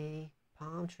tree.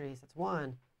 Palm trees. That's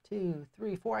 1, 2,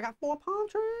 3, 4. I got 4 palm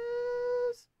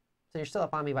trees. So you're still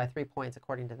up on me by 3 points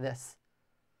according to this.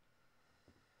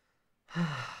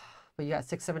 But you got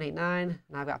 6, 7, 8, 9,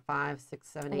 and I've got 5, 6,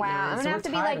 7, 8, 9. Wow, I'm So gonna we're have to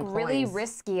be tied like in really coins.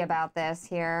 risky about this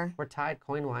here. We're tied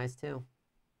coin-wise too.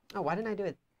 Oh, why didn't I do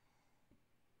it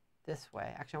this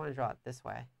way? Actually, I want to draw it this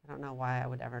way. I don't know why I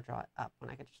would ever draw it up when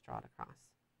I could just draw it across.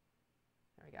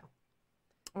 There we go.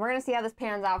 We're gonna see how this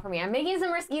pans out for me. I'm making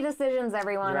some risky decisions,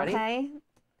 everyone. You ready? Okay?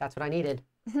 That's what I needed.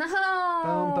 No.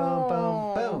 Boom, boom,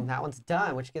 boom, boom. That one's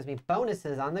done, which gives me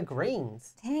bonuses on the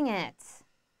greens. Dang it.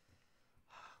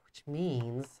 Which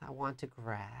means I want to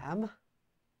grab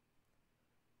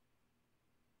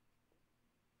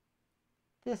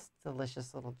this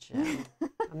delicious little gem.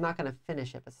 I'm not going to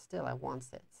finish it, but still I want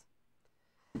it.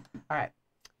 All right.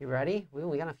 You ready? Ooh,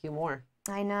 we got a few more.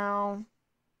 I know.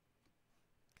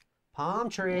 Palm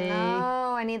tree.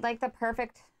 No, I need like the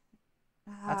perfect.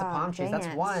 That's a palm tree. dang That's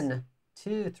it. 1,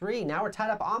 2, 3. Now we're tied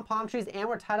up on palm trees and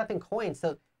we're tied up in coins.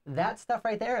 So that stuff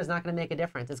right there is not going to make a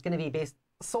difference. It's going to be based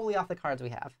solely off the cards we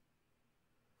have.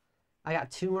 I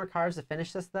got 2 more cards to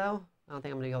finish this, though. I don't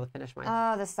think I'm going to be able to finish mine.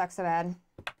 Oh, this sucks so bad.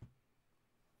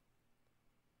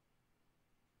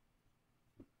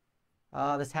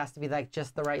 Oh, this has to be like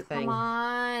just the right thing. Come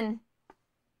on.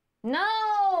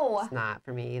 No. It's not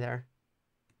for me either.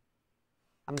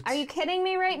 Are you kidding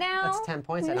me right now? That's 10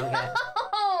 points I don't get.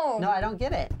 No. No, I don't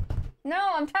get it. No,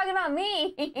 I'm talking about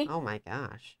me. Oh my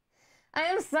gosh. I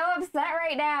am so upset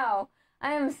right now.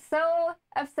 I am so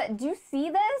upset. Do you see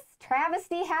this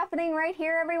travesty happening right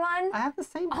here, everyone? I have the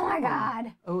same Oh my problem.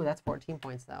 God. Oh, that's 14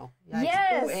 points though. Yikes.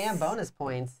 Yes. Ooh, and bonus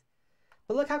points.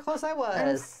 But look how close I I'm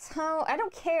was. so, I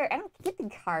don't care. I don't get the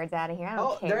cards out of here. I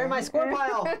don't care. They're in my score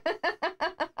pile.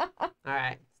 All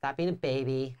right, stop being a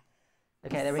baby.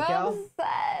 Okay, there we go.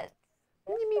 Upset.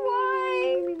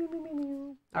 Why?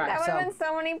 All right, That would have been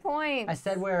so many points. I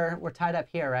said we're tied up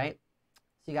here, right?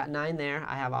 So you got 9 there.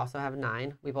 I also have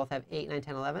 9. We both have 8, 9,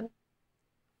 10, 11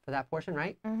 for that portion,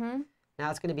 right? Mm-hmm.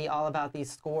 Now it's going to be all about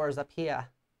these scores up here.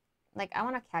 Like, I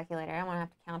want a calculator. I don't want to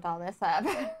have to count all this up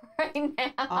right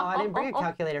now. Oh, I didn't bring a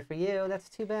calculator for you. That's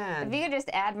too bad. If you could just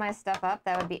add my stuff up,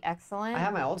 that would be excellent. I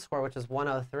have my old score, which is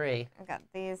 103. I got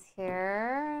these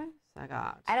here. So I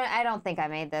got... I don't think I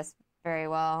made this very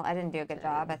well. I didn't do a good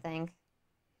job, I think.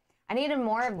 I needed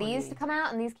more of these to come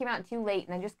out, and these came out too late.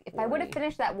 And if I would have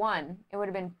finished that one, it would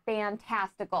have been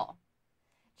fantastical.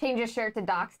 Change your shirt to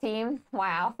Doc's team.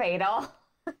 Wow, fatal.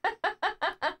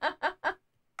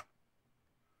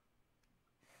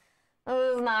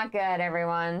 This is not good,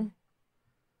 everyone.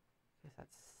 I guess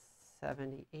that's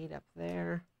 78 up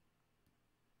there.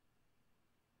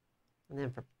 And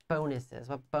then for bonuses,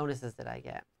 what bonuses did I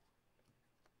get?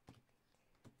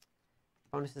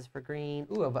 Bonuses for green.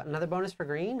 Ooh, another bonus for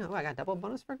green. Oh, I got double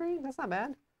bonus for green. That's not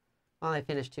bad. Well, I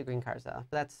finished 2 green cards though.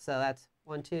 But that's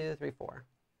 1, 2, 3, 4.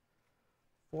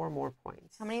 4 more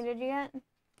points. How many did you get?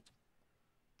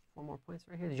 4 more points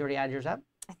right here. Did you already add yours up?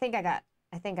 I think I got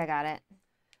it.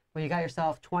 Well, you got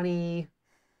yourself 20,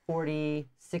 40,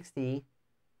 60,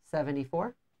 74.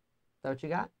 Is that what you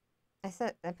got?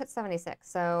 I put 76.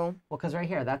 So. Well, because right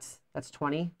here, that's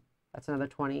 20. That's another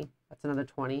 20. That's another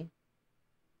 20.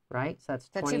 Right? So that's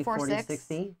 20, 40,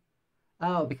 60.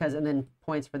 Oh, because, and then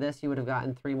points for this, you would have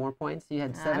gotten 3 more points. So you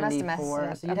had 74. I must have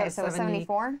messed it up. Okay, so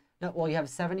 74? No, well, you have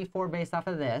 74 based off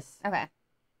of this. Okay.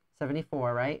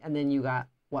 74, right? And then you got,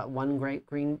 what, one gray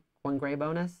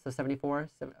bonus? So 74.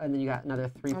 And then you got another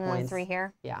 3 points. Another 3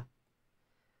 here? Yeah.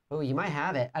 Oh, you might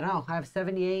have it. I don't know. I have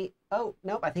 78. Oh,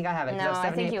 nope. I think I have it. No, I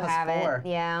think you have 4. It.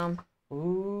 Yeah.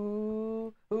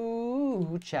 Ooh,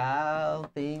 child,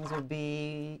 things will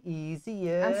be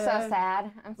easier. I'm so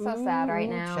sad. I'm so sad right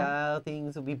now. Child,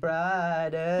 things will be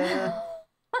brighter.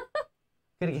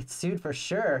 Gonna get sued for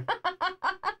sure.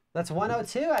 That's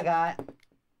 102 I got.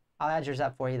 I'll add yours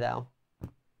up for you, though.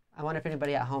 I wonder if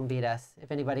anybody at home beat us,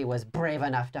 if anybody was brave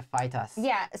enough to fight us.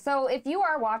 Yeah, so if you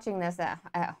are watching this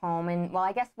at home, and, well,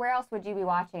 I guess where else would you be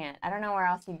watching it? I don't know where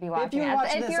else you'd be watching it. If you're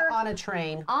watching this on a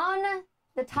train. On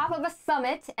the top of a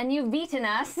summit, and you've beaten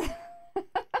us.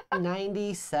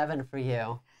 97 for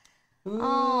you. Ooh,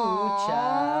 aww.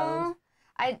 Child.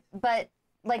 But,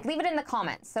 like, leave it in the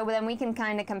comments, so then we can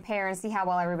kind of compare and see how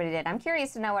well everybody did. I'm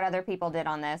curious to know what other people did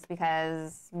on this,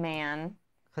 because, man.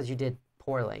 Because you did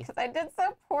poorly. Because I did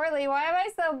so poorly. Why am I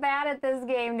so bad at this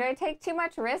game? Did I take too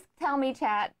much risk? Tell me,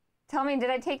 chat. Tell me, did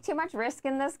I take too much risk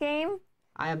in this game?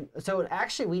 So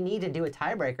actually, we need to do a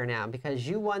tiebreaker now because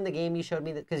you won the game. You showed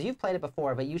me that because you've played it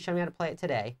before, but you showed me how to play it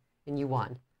today, and you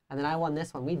won. And then I won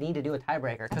this one. We need to do a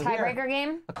tiebreaker. A tiebreaker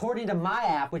game? According to my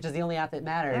app, which is the only app that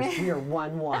matters, we are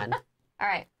 1-1. All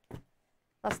right.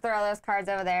 Let's throw those cards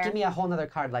over there. Give me a whole nother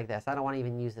card like this. I don't want to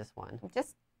even use this one.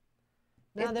 Just.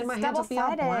 No, then my hands will be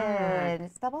all black.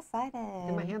 It's double-sided.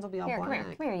 Then my hands will be all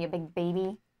black. Come here, you big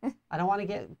baby. I don't want to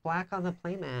get black on the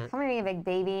playmat. Come here, you big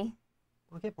baby.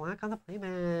 I'll get black on the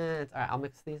playmats. All right, I'll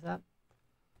mix these up.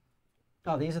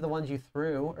 Oh, these are the ones you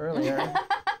threw earlier.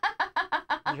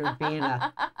 You're being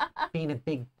a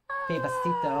big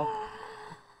babacito.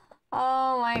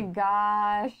 Oh my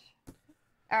gosh.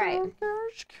 All right. All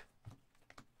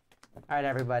right,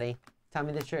 everybody. Tell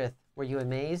me the truth. Were you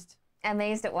amazed?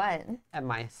 Amazed at what? At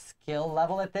my skill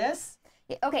level at this?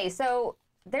 Yeah, okay, so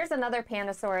there's another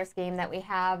Pandasaurus game that we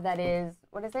have that is,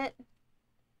 what is it?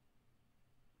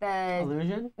 The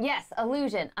Illusion? Yes,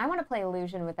 Illusion. I want to play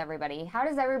Illusion with everybody. How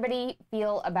does everybody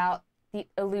feel about the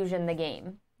Illusion, the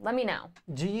game? Let me know.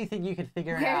 Do you think you could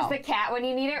figure it Where's out? the cat when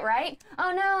you need it, right?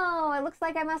 Oh no, it looks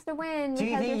like I must have won. Do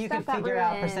you think you could figure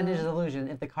out percentage of illusion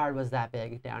if the card was that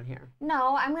big down here?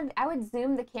 No, I would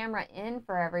zoom the camera in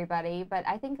for everybody, but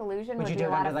I think Illusion would be a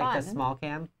lot of fun. Would you do it under like the small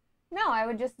cam? No, I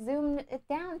would just zoom it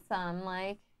down some,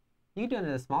 like. You could do it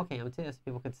under the small cam too, so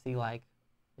people could see like,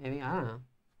 maybe, I don't know.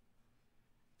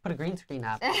 Put a green screen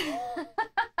up.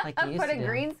 Like you used to do. Put a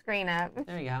green screen up.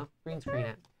 There you go, green screen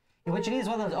it. And what you need is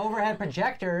one of those overhead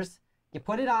projectors. You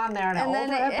put it on there and it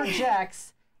overhead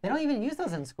projects. They don't even use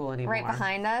those in school anymore. Right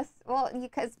behind us? Well,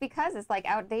 because it's like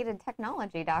outdated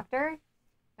technology, Doctor.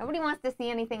 Nobody wants to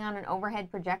see anything on an overhead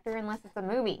projector unless it's a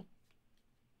movie.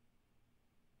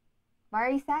 Why are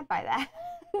you sad by that?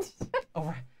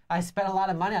 I spent a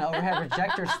lot of money on overhead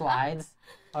projector slides.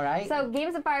 All right. So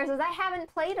Games of Fire says, I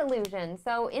haven't played Illusion.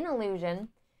 So in Illusion,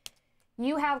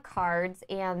 you have cards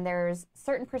and there's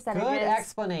certain percentages. Good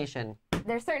explanation.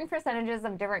 There's certain percentages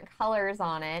of different colors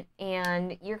on it,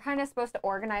 and you're kind of supposed to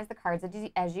organize the cards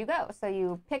as you go. So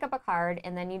you pick up a card,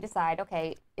 and then you decide,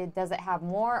 okay, does it have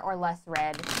more or less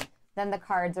red than the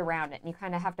cards around it? And you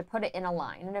kind of have to put it in a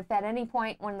line. And if at any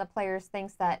point one of the players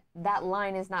thinks that that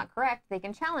line is not correct, they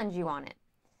can challenge you on it.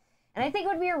 And I think it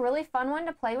would be a really fun one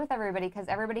to play with everybody, because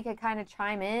everybody could kind of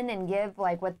chime in and give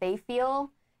like what they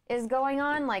feel is going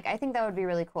on. Like, I think that would be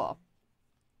really cool.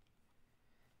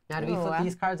 Now, do we flip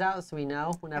these cards out so we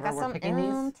know whenever we're picking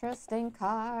these? Interesting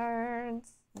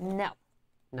cards. No.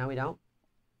 No, we don't?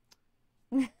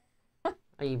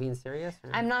 Are you being serious? Or?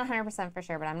 I'm not 100% for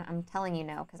sure, but I'm telling you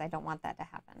no, because I don't want that to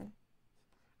happen.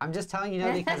 I'm just telling you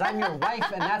no because I'm your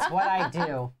wife, and that's what I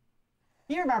do.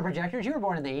 You're about projectors. You were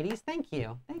born in the 80s. Thank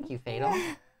you. Thank you, Fatal.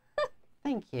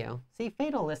 Thank you. See,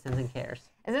 Fatal listens and cares.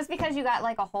 Is this because you got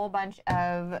like a whole bunch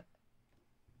of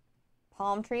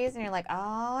palm trees and you're like,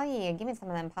 oh yeah, give me some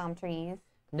of them palm trees?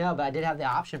 No, but I did have the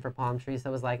option for palm trees,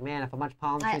 so it was like, man, if a bunch of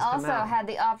palm trees come out. I also had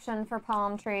the option for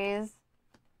palm trees.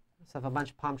 So if a bunch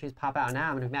of palm trees pop out now,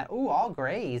 I'm going to be mad. Ooh, all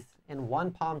grays in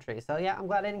one palm tree. So yeah, I'm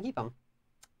glad I didn't keep them.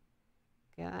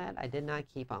 Glad I did not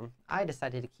keep them. I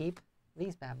decided to keep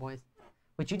these bad boys.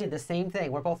 But you did the same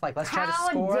thing. We're both like, let's try to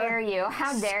score. How dare you?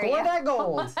 How dare you? Score that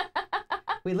gold.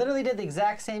 We literally did the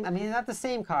exact same. I mean, not the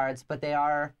same cards, but they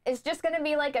are. It's just going to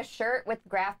be like a shirt with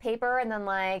graph paper and then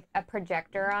like a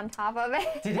projector on top of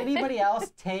it. Did anybody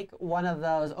else take one of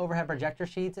those overhead projector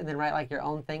sheets and then write like your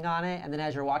own thing on it? And then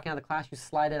as you're walking out of the class, you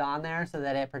slide it on there so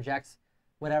that it projects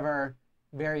whatever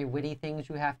very witty things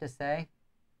you have to say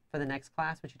for the next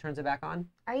class, which you turns it back on?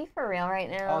 Are you for real right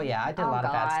now? Oh, yeah. I did a lot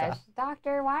of bad stuff.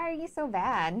 Doctor, why are you so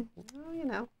bad? Well, you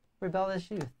know, rebellious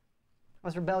youth. I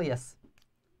was rebellious.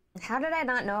 How did I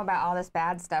not know about all this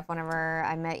bad stuff whenever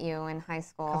I met you in high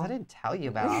school? Because I didn't tell you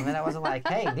about them. And I wasn't like,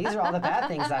 hey, these are all the bad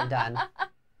things I've done.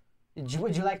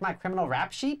 Would you like my criminal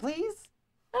rap sheet, please?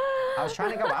 I was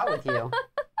trying to go out with you.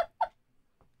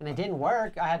 And it didn't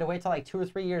work. I had to wait till like 2 or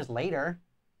 3 years later,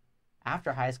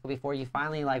 after high school, before you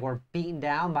finally like were beaten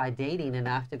down by dating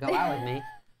enough to go out with me.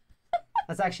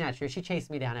 That's actually not true. She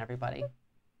chased me down, everybody.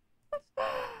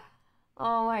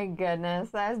 Oh my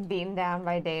goodness. I was beaten down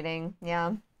by dating.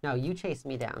 Yeah. No, you chased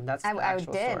me down. That's the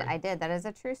actual story. I did. That is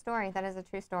a true story. That is a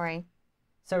true story.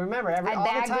 So remember,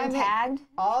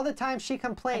 all the time she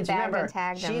complains, remember,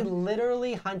 she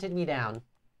literally hunted me down.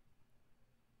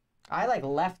 I like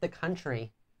left the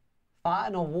country, fought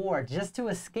in a war just to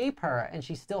escape her, and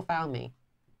she still found me.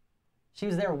 She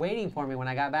was there waiting for me when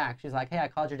I got back. She's like, hey, I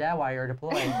called your dad while you were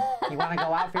deployed. You want to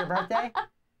go out for your birthday?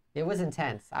 It was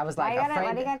intense. I was like afraid.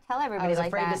 Why do you gotta tell everybody I was like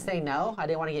afraid that? to say no. I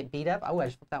didn't want to get beat up. Oh, I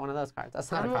just flipped out one of those cards.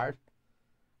 That's not a card.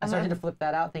 I started to flip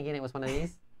that out thinking it was one of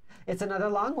these. It's another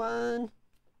long one.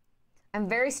 I'm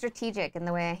very strategic in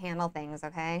the way I handle things,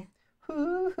 okay?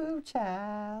 Hoo-hoo,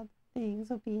 child. Things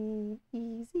will be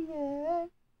easier.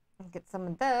 I'll get some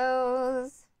of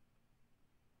those.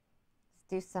 Let's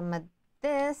do some of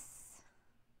this.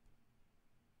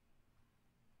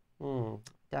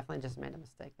 Definitely just made a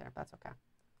mistake there. That's okay.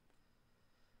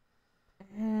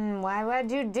 Why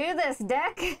would you do this,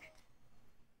 deck?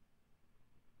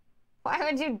 Why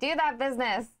would you do that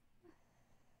business?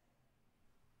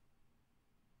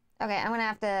 Okay, I'm gonna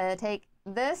have to take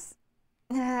this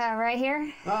right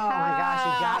here. Oh my gosh,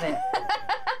 you got it.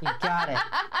 You got it.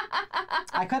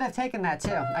 I could have taken that too.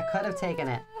 I could have taken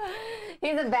it.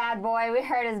 He's a bad boy. We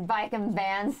heard his bike and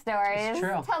van stories. It's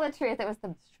true. Tell the truth, it was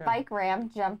the bike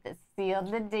ramp jump that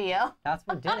sealed the deal. That's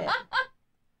what did it.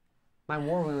 My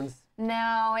war wounds.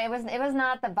 No, it was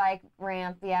not the bike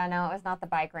ramp. Yeah, no, it was not the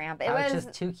bike ramp. I was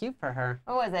just too cute for her.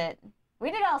 What was it?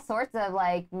 We did all sorts of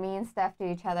like mean stuff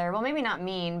to each other. Well, maybe not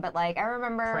mean, but like I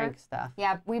remember prank stuff.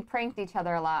 Yeah, we pranked each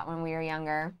other a lot when we were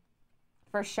younger.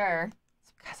 For sure.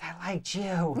 It's because I liked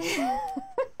you.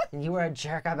 And you were a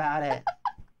jerk about it.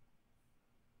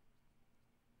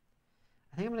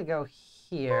 I think I'm going to go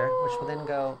here, which will then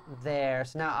go there.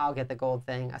 So now I'll get the gold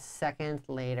thing a second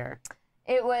later.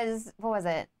 It was, what was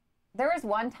it? There was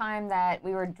one time that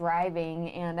we were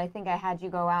driving, and I think I had you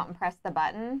go out and press the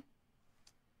button.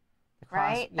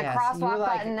 Right? The crosswalk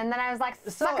button, and then I was like,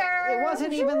 sucker! So it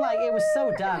wasn't even like, it was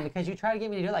so dumb, because you tried to get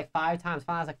me to do it like 5 times.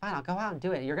 Finally, I was like, fine, I'll go out and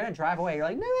do it. You're going to drive away. You're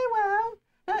like, no, I won't.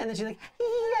 No. And then she's like,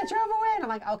 I drove away. And I'm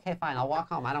like, okay, fine, I'll walk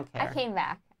home. I don't care.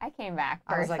 I came back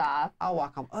first off. I'll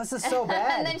walk home. Oh, this is so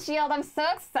bad. And then she yelled, I'm so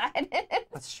excited.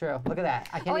 That's true. Look at that.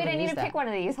 I can't oh, wait, even I need use to pick one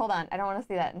of these. Hold on. I don't want to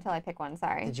see that until I pick one.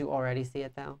 Sorry. Did you already see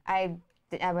it, though?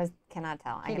 Cannot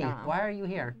tell. Kitty, I don't know. why are you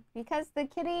here? Because the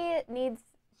kitty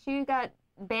she got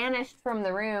banished from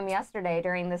the room yesterday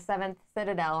during the 7th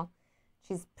Citadel.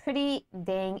 She's pretty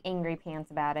dang angry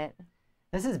pants about it.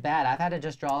 This is bad. I've had to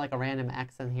just draw like a random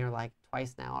X in here like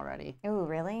twice now already. Ooh,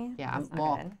 really? Yeah, That's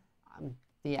not good.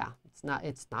 Yeah, it's not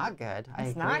good.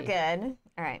 It's not good.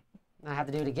 All right. I have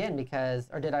to do it again because,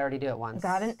 or did I already do it once?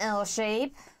 Got an L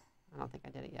shape. I don't think I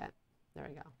did it yet. There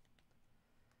we go.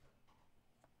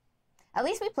 At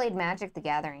least we played Magic the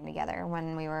Gathering together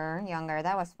when we were younger.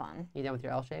 That was fun. You done with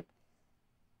your L shape?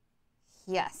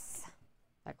 Yes.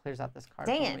 That clears out this card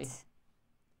Dang for me. it.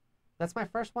 That's my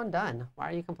first one done. Why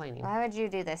are you complaining? Why would you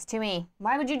do this to me?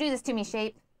 Why would you do this to me,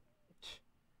 Shape?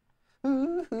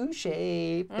 Ooh,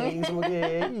 shape, things will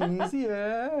get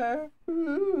easier.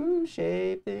 Ooh,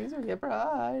 shape, things will get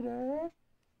brighter.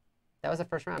 That was the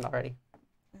first round already.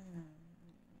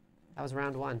 That was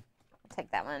round 1. I'll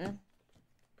take that one.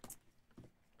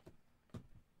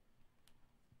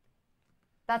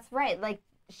 That's right. Like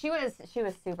she was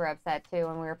super upset too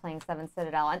when we were playing 7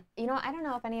 Citadel. And you know, I don't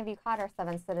know if any of you caught our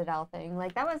 7 Citadel thing.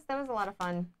 Like that was a lot of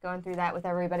fun going through that with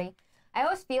everybody. I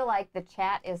always feel like the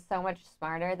chat is so much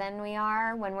smarter than we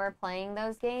are when we're playing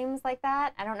those games like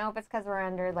that. I don't know if it's because we're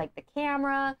under like the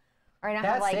camera or I don't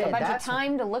have like a bunch of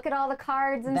time to look at all the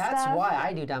cards and stuff. That's why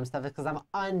I do dumb stuff, is because I'm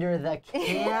under the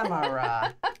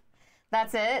camera.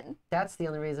 That's it? That's the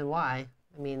only reason why.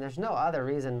 I mean, there's no other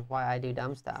reason why I do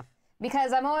dumb stuff.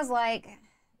 Because I'm always like,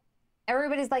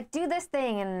 everybody's like, do this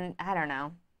thing, and I don't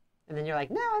know. And then you're like,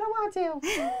 no, I don't want to.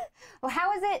 Well,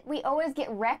 how is it we always get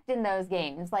wrecked in those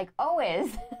games? Like,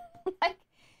 always. Like,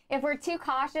 if we're too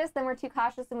cautious, then we're too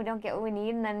cautious and we don't get what we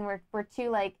need, and then we're too,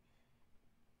 like,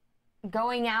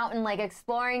 going out and, like,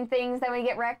 exploring things, then we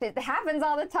get wrecked. It happens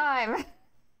all the time.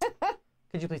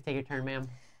 Could you please take your turn, ma'am?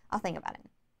 I'll think about it.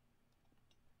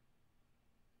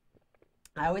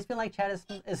 I always feel like chat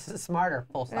is smarter,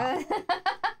 full stop.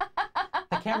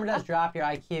 The camera does drop your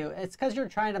IQ. It's because you're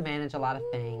trying to manage a lot of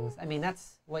things. I mean,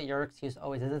 that's what your excuse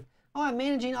always is. Oh, I'm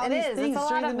managing all these things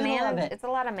during the middle of it. It's a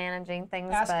lot of managing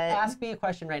things, Ask me a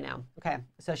question right now. Okay,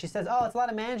 so she says, oh, it's a lot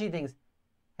of managing things.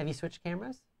 Have you switched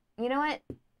cameras? You know what?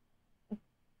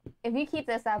 If you keep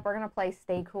this up, we're going to play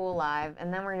Stay Cool Live,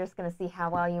 and then we're just going to see how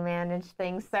well you manage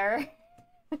things, sir.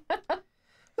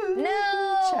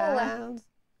 No! Child.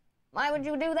 Why would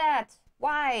you do that?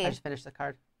 Why? I just finished the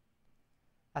card.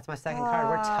 That's my second card.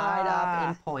 We're tied up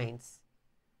in points.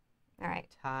 All right.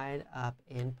 Tied up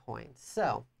in points.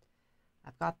 So,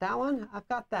 I've got that one. I've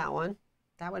got that one.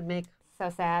 That would make... So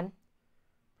sad.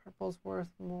 Purple's worth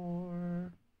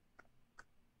more.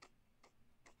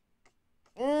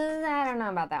 I don't know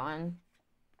about that one.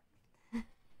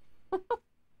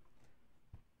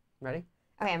 Ready?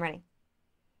 Okay, I'm ready.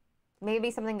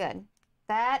 Maybe something good.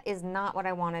 That is not what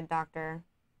I wanted, Doctor.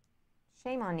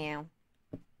 Shame on you.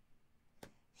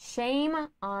 Shame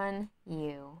on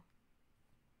you.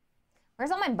 Where's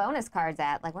all my bonus cards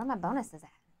at? Like, where are my bonuses at?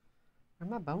 Where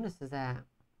are my bonuses at?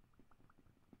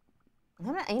 I'm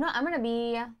gonna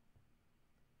be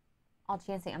all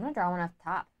chancy. I'm gonna draw one off the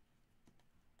top.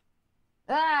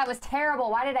 Ah, it was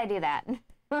terrible. Why did I do that?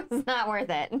 It's not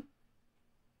worth it.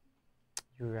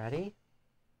 You ready?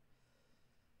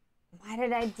 Why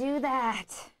did I do that?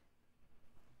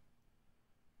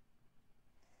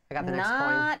 I got the next coin.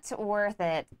 Not worth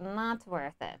it. Not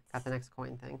worth it. Got the next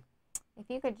coin thing. If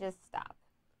you could just stop.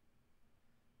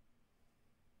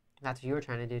 That's what you were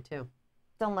trying to do too.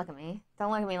 Don't look at me. Don't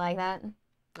look at me like that.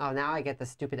 Oh, now I get the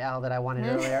stupid L that I wanted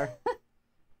earlier.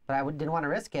 But I didn't want to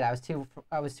risk it. I was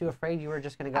too afraid you were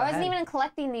just going to go I wasn't ahead. even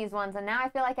collecting these ones, and now I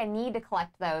feel like I need to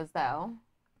collect those, though.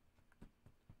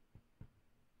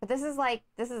 But this is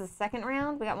the second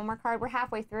round. We got one more card. We're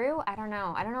halfway through. I don't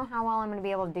know. I don't know how well I'm going to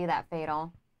be able to do that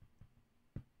fatal.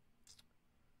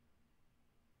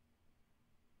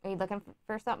 Are you looking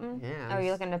for something? Yeah. Oh, are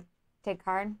you looking to take a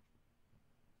card?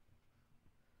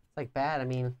 It's like bad. I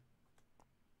mean,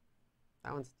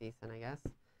 that one's decent, I guess.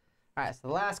 All right, so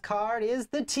the last card is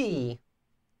the T.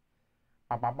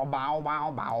 Yeah, I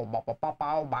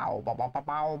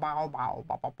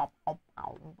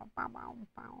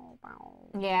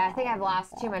think I've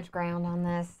lost too much ground on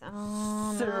this.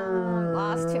 Oh, no.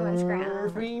 Lost too much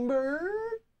ground. Surfing bird.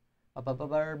 Nope.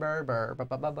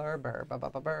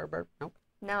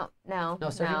 No. No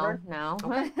surfing bird? No.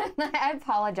 Okay. I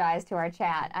apologize to our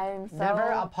chat. I'm so Never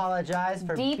apologize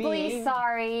for deeply being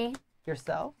sorry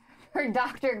yourself. for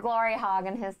Dr. Gloryhougnd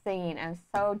and his singing. I'm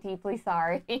so deeply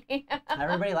sorry.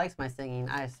 Everybody likes my singing,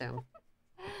 I assume.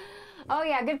 Oh,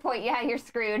 yeah, good point. Yeah, you're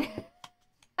screwed.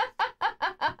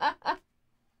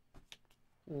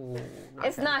 Ooh,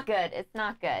 It's not good. It's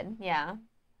not good. Yeah.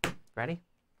 Ready?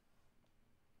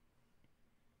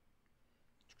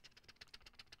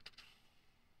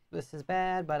 This is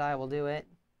bad, but I will do it.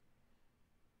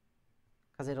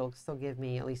 Because it'll still give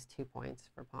me at least 2 points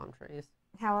for palm trees.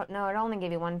 How? No, it'll only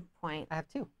give you 1 point. I have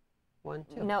 2. 1,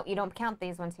 2. No, you don't count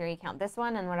these ones here. You count this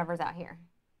one and whatever's out here.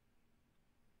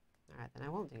 All right, then I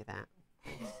won't do that.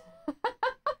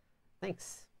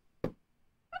 Thanks.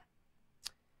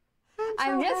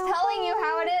 I'm just telling you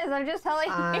how it is. I'm just telling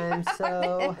you I'm how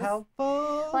so it is.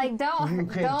 helpful. Like, don't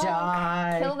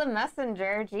die. kill the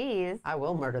messenger. Jeez. I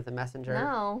will murder the messenger.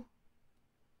 No.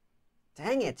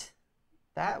 Dang it.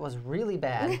 That was really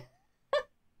bad.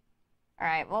 All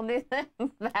right, we'll do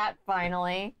that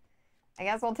finally. I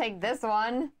guess we'll take this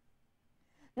one.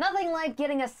 Nothing like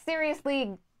getting a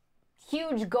seriously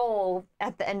huge goal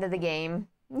at the end of the game.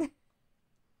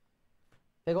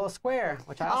 Big old square,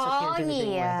 which I also can't do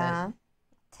anything with it.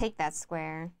 Take that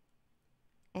square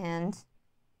and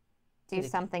do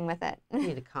something with it. You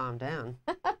need to calm down.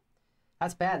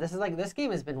 That's bad. This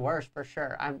game has been worse for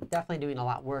sure. I'm definitely doing a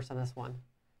lot worse on this one.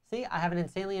 See, I have an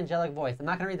insanely angelic voice. I'm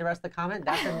not going to read the rest of the comment.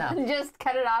 That's enough. Just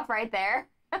cut it off right there.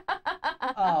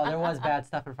 Oh, there was bad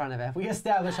stuff in front of it. We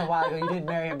established a while ago you didn't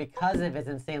marry him because of his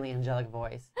insanely angelic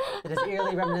voice. It is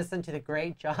eerily reminiscent to the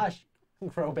great Josh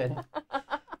Groban.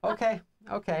 Okay,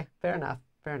 fair enough.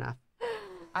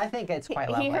 I think it's quite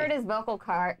lovely. He heard his vocal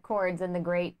cords in the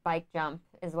great bike jump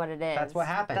is what it is. That's what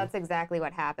happened. That's exactly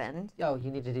what happened. Oh,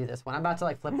 you need to do this one. I'm about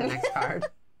to flip the next card.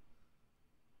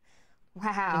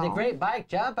 Wow. In the great bike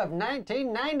jump of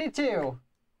 1992.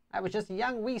 I was just a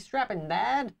young wee strapping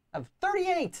lad of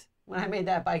 38 when I made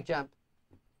that bike jump.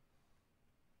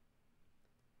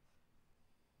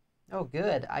 Oh,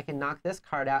 good. I can knock this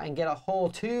card out and get a whole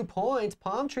 2 points.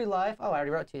 Palm tree life. Oh, I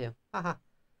already wrote 2. Haha.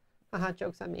 Haha,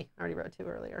 joke's on me. I already wrote 2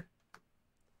 earlier.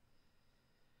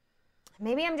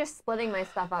 Maybe I'm just splitting my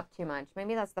stuff up too much.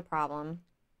 Maybe that's the problem.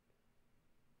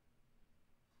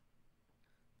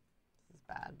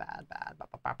 Bad.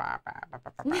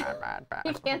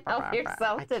 You can't help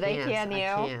yourself today, can you?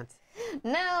 I can't.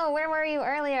 No, where were you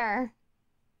earlier?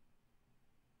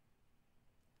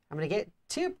 I'm going to get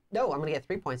 2. No, I'm going to get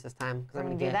 3 points this time. I'm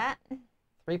going to do that.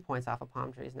 3 points off of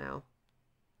palm trees now.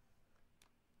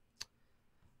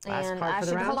 Last card for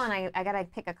the round? Hold on, I got to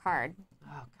pick a card. Oh,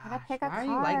 gosh. I got to pick a card. Why are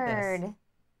you like this?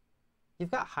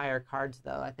 You've got higher cards,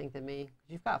 though, I think, than me.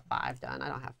 You've got 5 done. I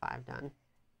don't have 5 done.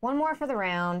 One more for the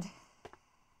round.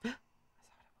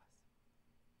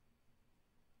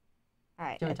 All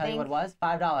right. Do you want to tell you what it was?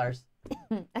 $5.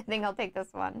 I think I'll take this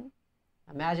one.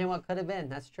 Imagine what could have been.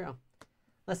 That's true.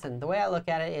 Listen, the way I look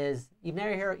at it is you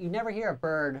never hear a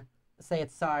bird say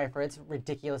it's sorry for its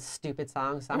ridiculous, stupid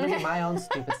songs. So I'm going to do my own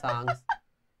stupid songs.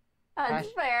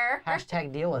 That's fair.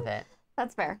 Hashtag deal with it.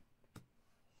 That's fair.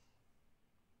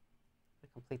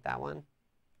 Complete that one.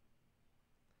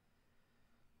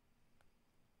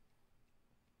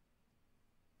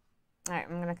 All right,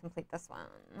 I'm going to complete this one.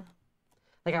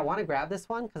 I want to grab this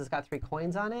one because it's got 3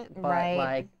 coins on it, but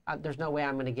right. There's no way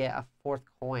I'm going to get a 4th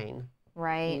coin.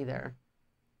 Right. Either.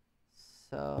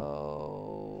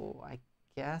 So I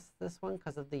guess this one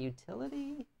because of the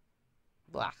utility.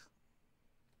 Blah.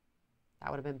 That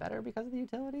would have been better because of the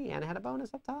utility, and it had a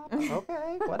bonus up top.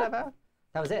 Okay, whatever.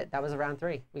 That was it. That was round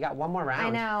 3. We got one more round. I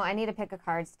know. I need to pick a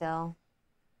card still.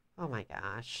 Oh my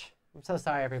gosh. I'm so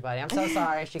sorry, everybody. I'm so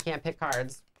sorry she can't pick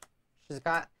cards. She's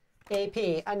got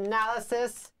AP,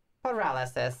 analysis,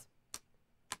 paralysis.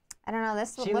 I don't know,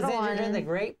 this little one. She was injured in the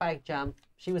great bike jump.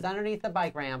 She was underneath the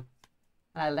bike ramp,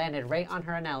 and I landed right on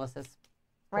her analysis.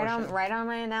 Right on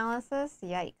my analysis?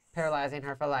 Yikes. Paralyzing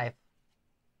her for life.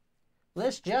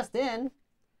 List just in.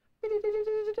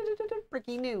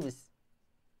 Breaking news.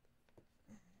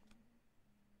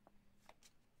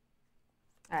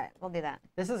 All right, we'll do that.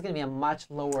 This is going to be a much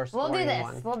lower scoring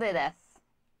one. We'll do this.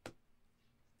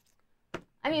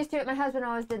 I'm used to it. My husband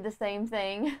always did the same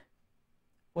thing.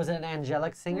 Was it an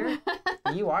angelic singer?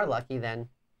 You are lucky then.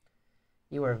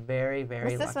 You are very, very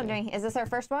lucky. What's this one doing? Is this our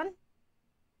first one?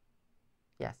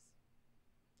 Yes.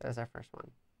 That is our first one.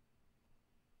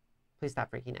 Please stop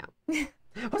freaking out.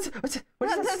 What is this?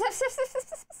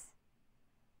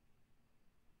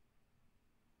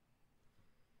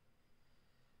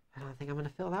 I don't think I'm going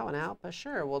to fill that one out, but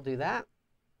sure, we'll do that.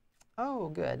 Oh,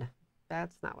 good.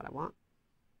 That's not what I want.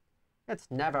 It's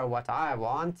never what I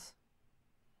want.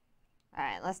 All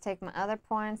right, let's take my other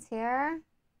points here.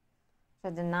 I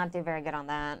did not do very good on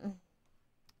that.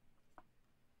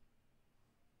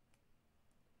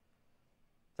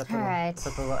 All right. Is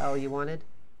that the little L you wanted?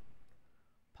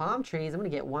 Palm trees. I'm going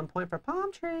to get 1 point for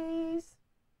palm trees.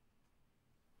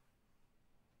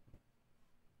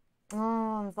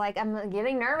 Oh, it's like I'm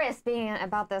getting nervous being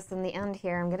about this in the end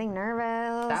here. I'm getting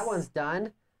nervous. That one's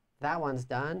done. That one's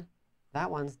done. That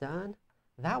one's done.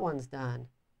 That one's done.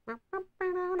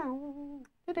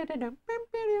 All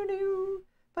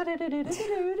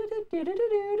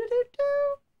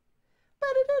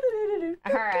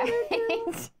right.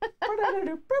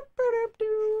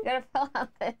 You gotta fill out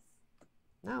this.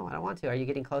 No, I don't want to. Are you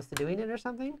getting close to doing it or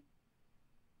something?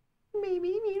 Maybe.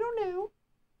 You don't know.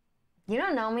 You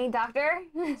don't know me, Doctor.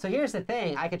 So here's the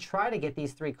thing. I could try to get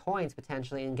these 3 coins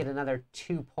potentially and get another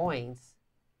 2 points.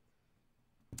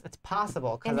 It's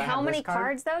possible. And how many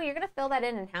cards, though? You're going to fill that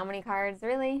in how many cards,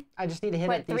 really? I just need to hit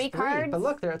it these 3 cards? But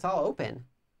look, there, it's all open.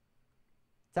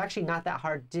 It's actually not that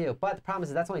hard to do. But the problem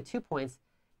is that's only 2 points.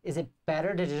 Is it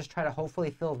better to just try to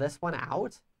hopefully fill this one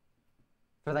out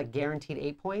for like guaranteed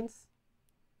 8 points?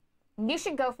 You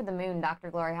should go for the moon,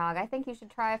 Dr. Gloryhougnd. I think you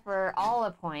should try for all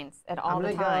the points at all the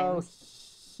times. I'm going to go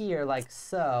here like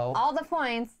so. All the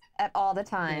points at all the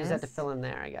times. You just have to fill in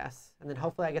there, I guess. And then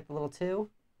hopefully I get the little 2.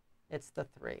 It's the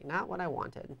 3. Not what I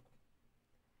wanted.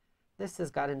 This has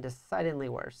gotten decidedly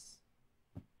worse.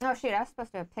 Oh, shoot. I was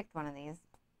supposed to have picked one of these.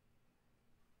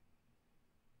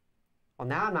 Well,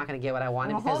 now I'm not going to get what I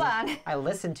wanted well, because hold on. I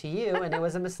listened to you and it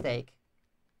was a mistake.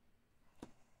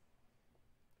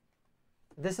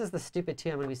 This is the stupid 2.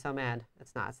 I'm going to be so mad.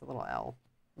 It's not. It's a little L.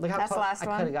 Look how That's the last I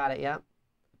one? could have got it. Yep.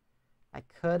 I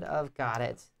could have got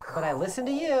it. But I listened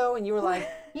to you and you were like,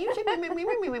 you should be,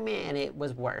 and it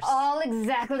was worse. All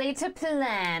exactly to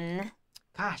plan.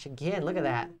 Gosh, again, look at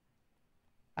that.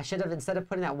 I should have, instead of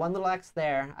putting that one little X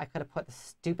there, I could have put the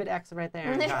stupid X right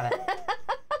there and got it.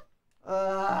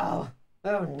 Oh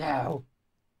no.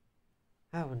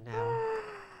 Oh no.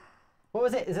 What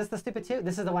was it? Is this the stupid 2?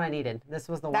 This is the one I needed. This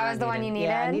was the one I needed. That was the one you needed?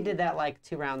 Yeah, I needed that like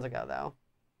 2 rounds ago, though.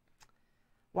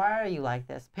 Why are you like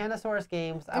this? Pandasaurus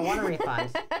games, I want a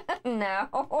refund. No.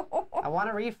 I want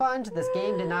a refund. This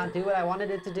game did not do what I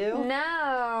wanted it to do.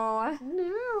 No.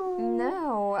 No.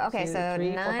 No. Okay, 2, so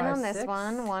 3, 4, 9 5, on this 6.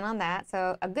 one, 1 on that.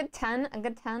 So a good 10, a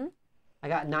good 10. I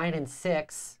got 9 and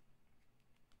 6.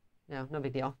 No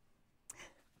big deal.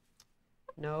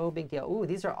 No big deal. Ooh,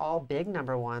 these are all big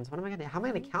number ones. What am I going to do? How am I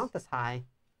going to count this high?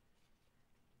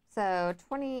 So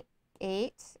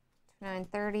 28, 29,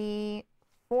 30,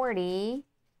 40,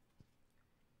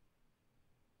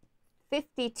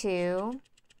 52,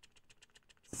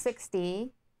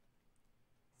 60,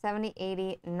 70,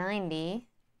 80, 90.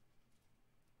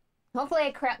 Hopefully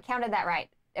I counted that right,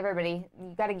 everybody.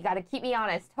 You gotta keep me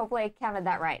honest. Hopefully I counted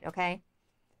that right, okay?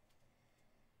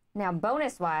 Now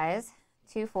bonus-wise,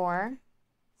 2, 4,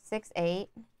 6, 8,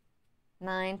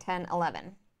 9, 10,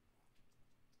 11.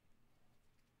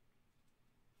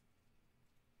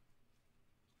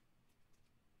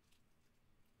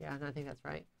 Yeah, I think that's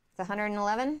right. It's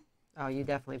 111? Oh, you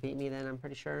definitely beat me then, I'm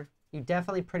pretty sure. You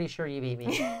definitely pretty sure you beat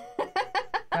me.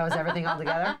 That was everything all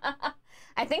together?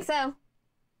 I think so.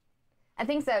 I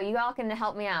think so. You all can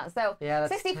help me out. So yeah,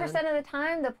 60% of the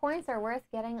time, the points are worth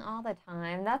getting all the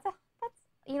time. That's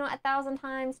 1,000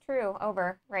 times true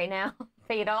over right now.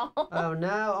 Fatal. Oh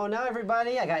no,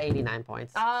 everybody. I got 89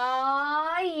 points.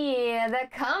 Oh yeah, the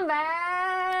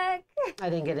comeback. I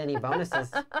didn't get any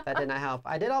bonuses. That did not help.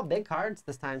 I did all big cards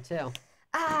this time too.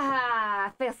 Ah,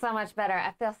 I feel so much better.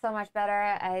 I feel so much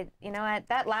better. You know what?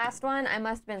 That last one, I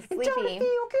must have been sleepy. It don't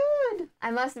feel good.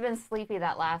 I must have been sleepy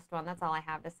that last one. That's all I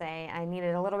have to say. I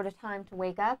needed a little bit of time to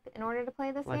wake up in order to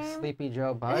play this game. Like Sleepy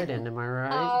Joe Biden, am I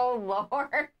right? Oh,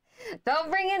 Lord.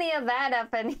 Don't bring any of that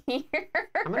up in here.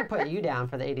 I'm going to put you down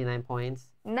for the 89 points.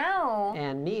 No.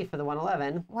 And me for the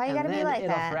 111. Why you got to be like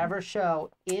it'll that? forever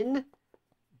show in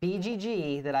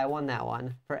BGG that I won that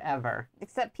one forever.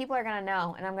 Except people are gonna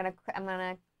know, and I'm gonna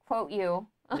quote you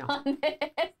No. on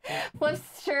this. Flip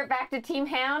shirt back to Team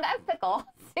Hound. I'm fickle.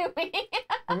 Sue me.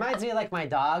 Reminds me of like my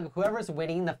dog. Whoever's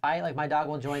winning the fight, like my dog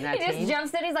will join that He team. just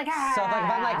jumps in. He's like, ah. So like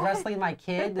if I'm like wrestling my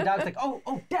kid, the dog's like,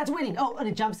 oh, Dad's winning. Oh, and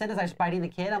it jumps in as I'm biting the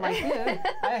kid. I'm like, dude,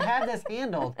 I have this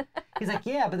handled. He's like,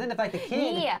 yeah, but then if like the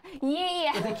kid, Yeah.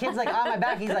 if the kid's like on my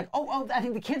back, he's like, oh, I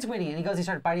think the kid's winning, and he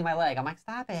started biting my leg. I'm like,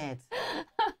 stop it.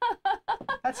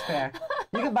 That's fair.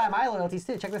 You can buy my loyalties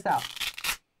too. Check this out.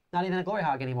 Not even a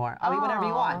Gloryhoundd anymore. I'll eat whatever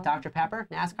you want. Dr. Pepper,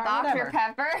 NASCAR, whatever. Dr.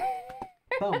 Pepper.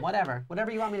 Boom, whatever.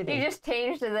 Whatever you want me to be. You just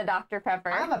changed to the Dr.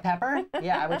 Pepper. I'm a Pepper.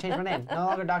 Yeah, I would change my name. No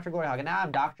longer Dr. Gloryhoundd. And now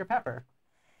I'm Dr. Pepper.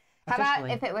 How about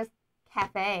Officially. if it was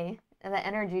cafe, the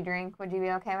energy drink? Would you be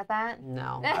okay with that?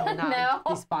 No, I would not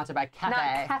be sponsored by Cafe.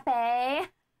 Not cafe.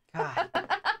 God.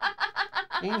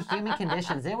 In human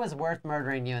conditions, it was worth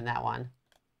murdering you in that one.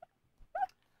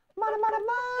 Money.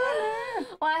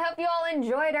 Well, I hope you all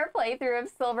enjoyed our playthrough of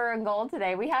Silver and Gold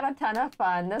today. We had a ton of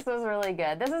fun. This was really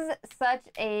good. This is such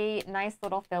a nice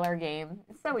little filler game.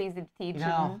 It's so easy to teach.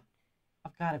 No,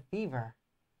 I've got a fever.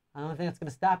 I don't think that's going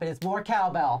to stop it. It's more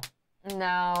cowbell.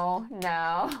 No.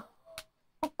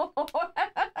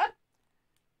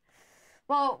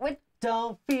 Well, with...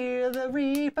 Don't fear the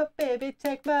reaper, baby,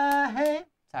 take my hand.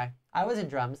 Sorry, I was in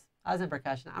drums. I was in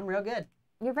percussion. I'm real good.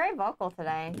 You're very vocal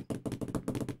today.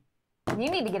 You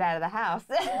need to get out of the house.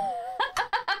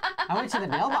 I went to the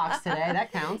mailbox today.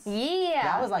 That counts. Yeah.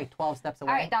 That was like 12 steps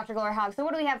away. All right, Dr. Gloryhoundd. So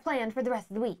what do we have planned for the rest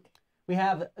of the week? We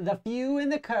have The Few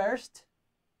and the Cursed,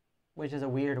 which is a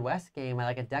Weird West game,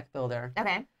 like a deck builder.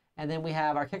 Okay. And then we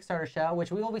have our Kickstarter show,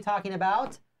 which we will be talking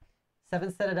about,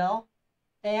 7th Citadel,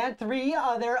 and 3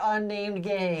 other unnamed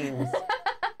games.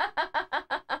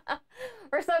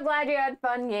 We're so glad you had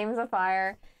fun games of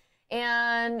fire.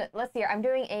 And let's see here. I'm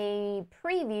doing a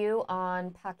preview on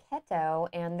Paquetto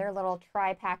and their little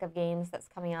tri-pack of games that's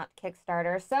coming out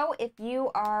Kickstarter. So if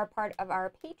you are part of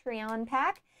our Patreon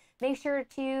pack, make sure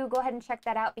to go ahead and check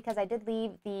that out because I did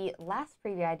leave the last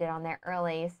preview I did on there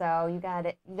early. So you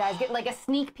guys get like a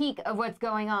sneak peek of what's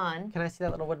going on. Can I see that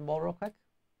little wooden bowl real quick?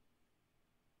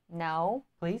 No.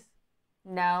 Please?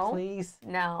 No. Please?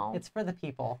 No. It's for the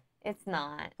people. It's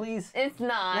not. Please? It's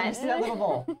not. Let me see that little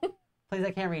bowl. Please,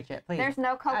 I can't reach it. Please. There's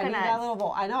no coconuts. I need that little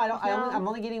bowl. I know. No. I'm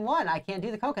only getting one. I can't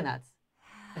do the coconuts.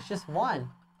 It's just one.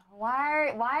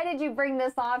 Why did you bring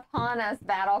this upon us,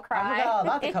 Battle Cry? I forgot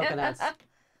about the coconuts.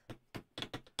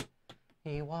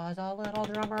 He was a little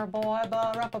drummer boy,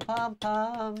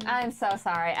 ba-ra-pa-pum-pum. I'm so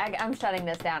sorry. I'm shutting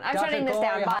this down. I'm shutting this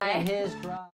down. Gloryhound Bye. and his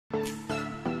drum.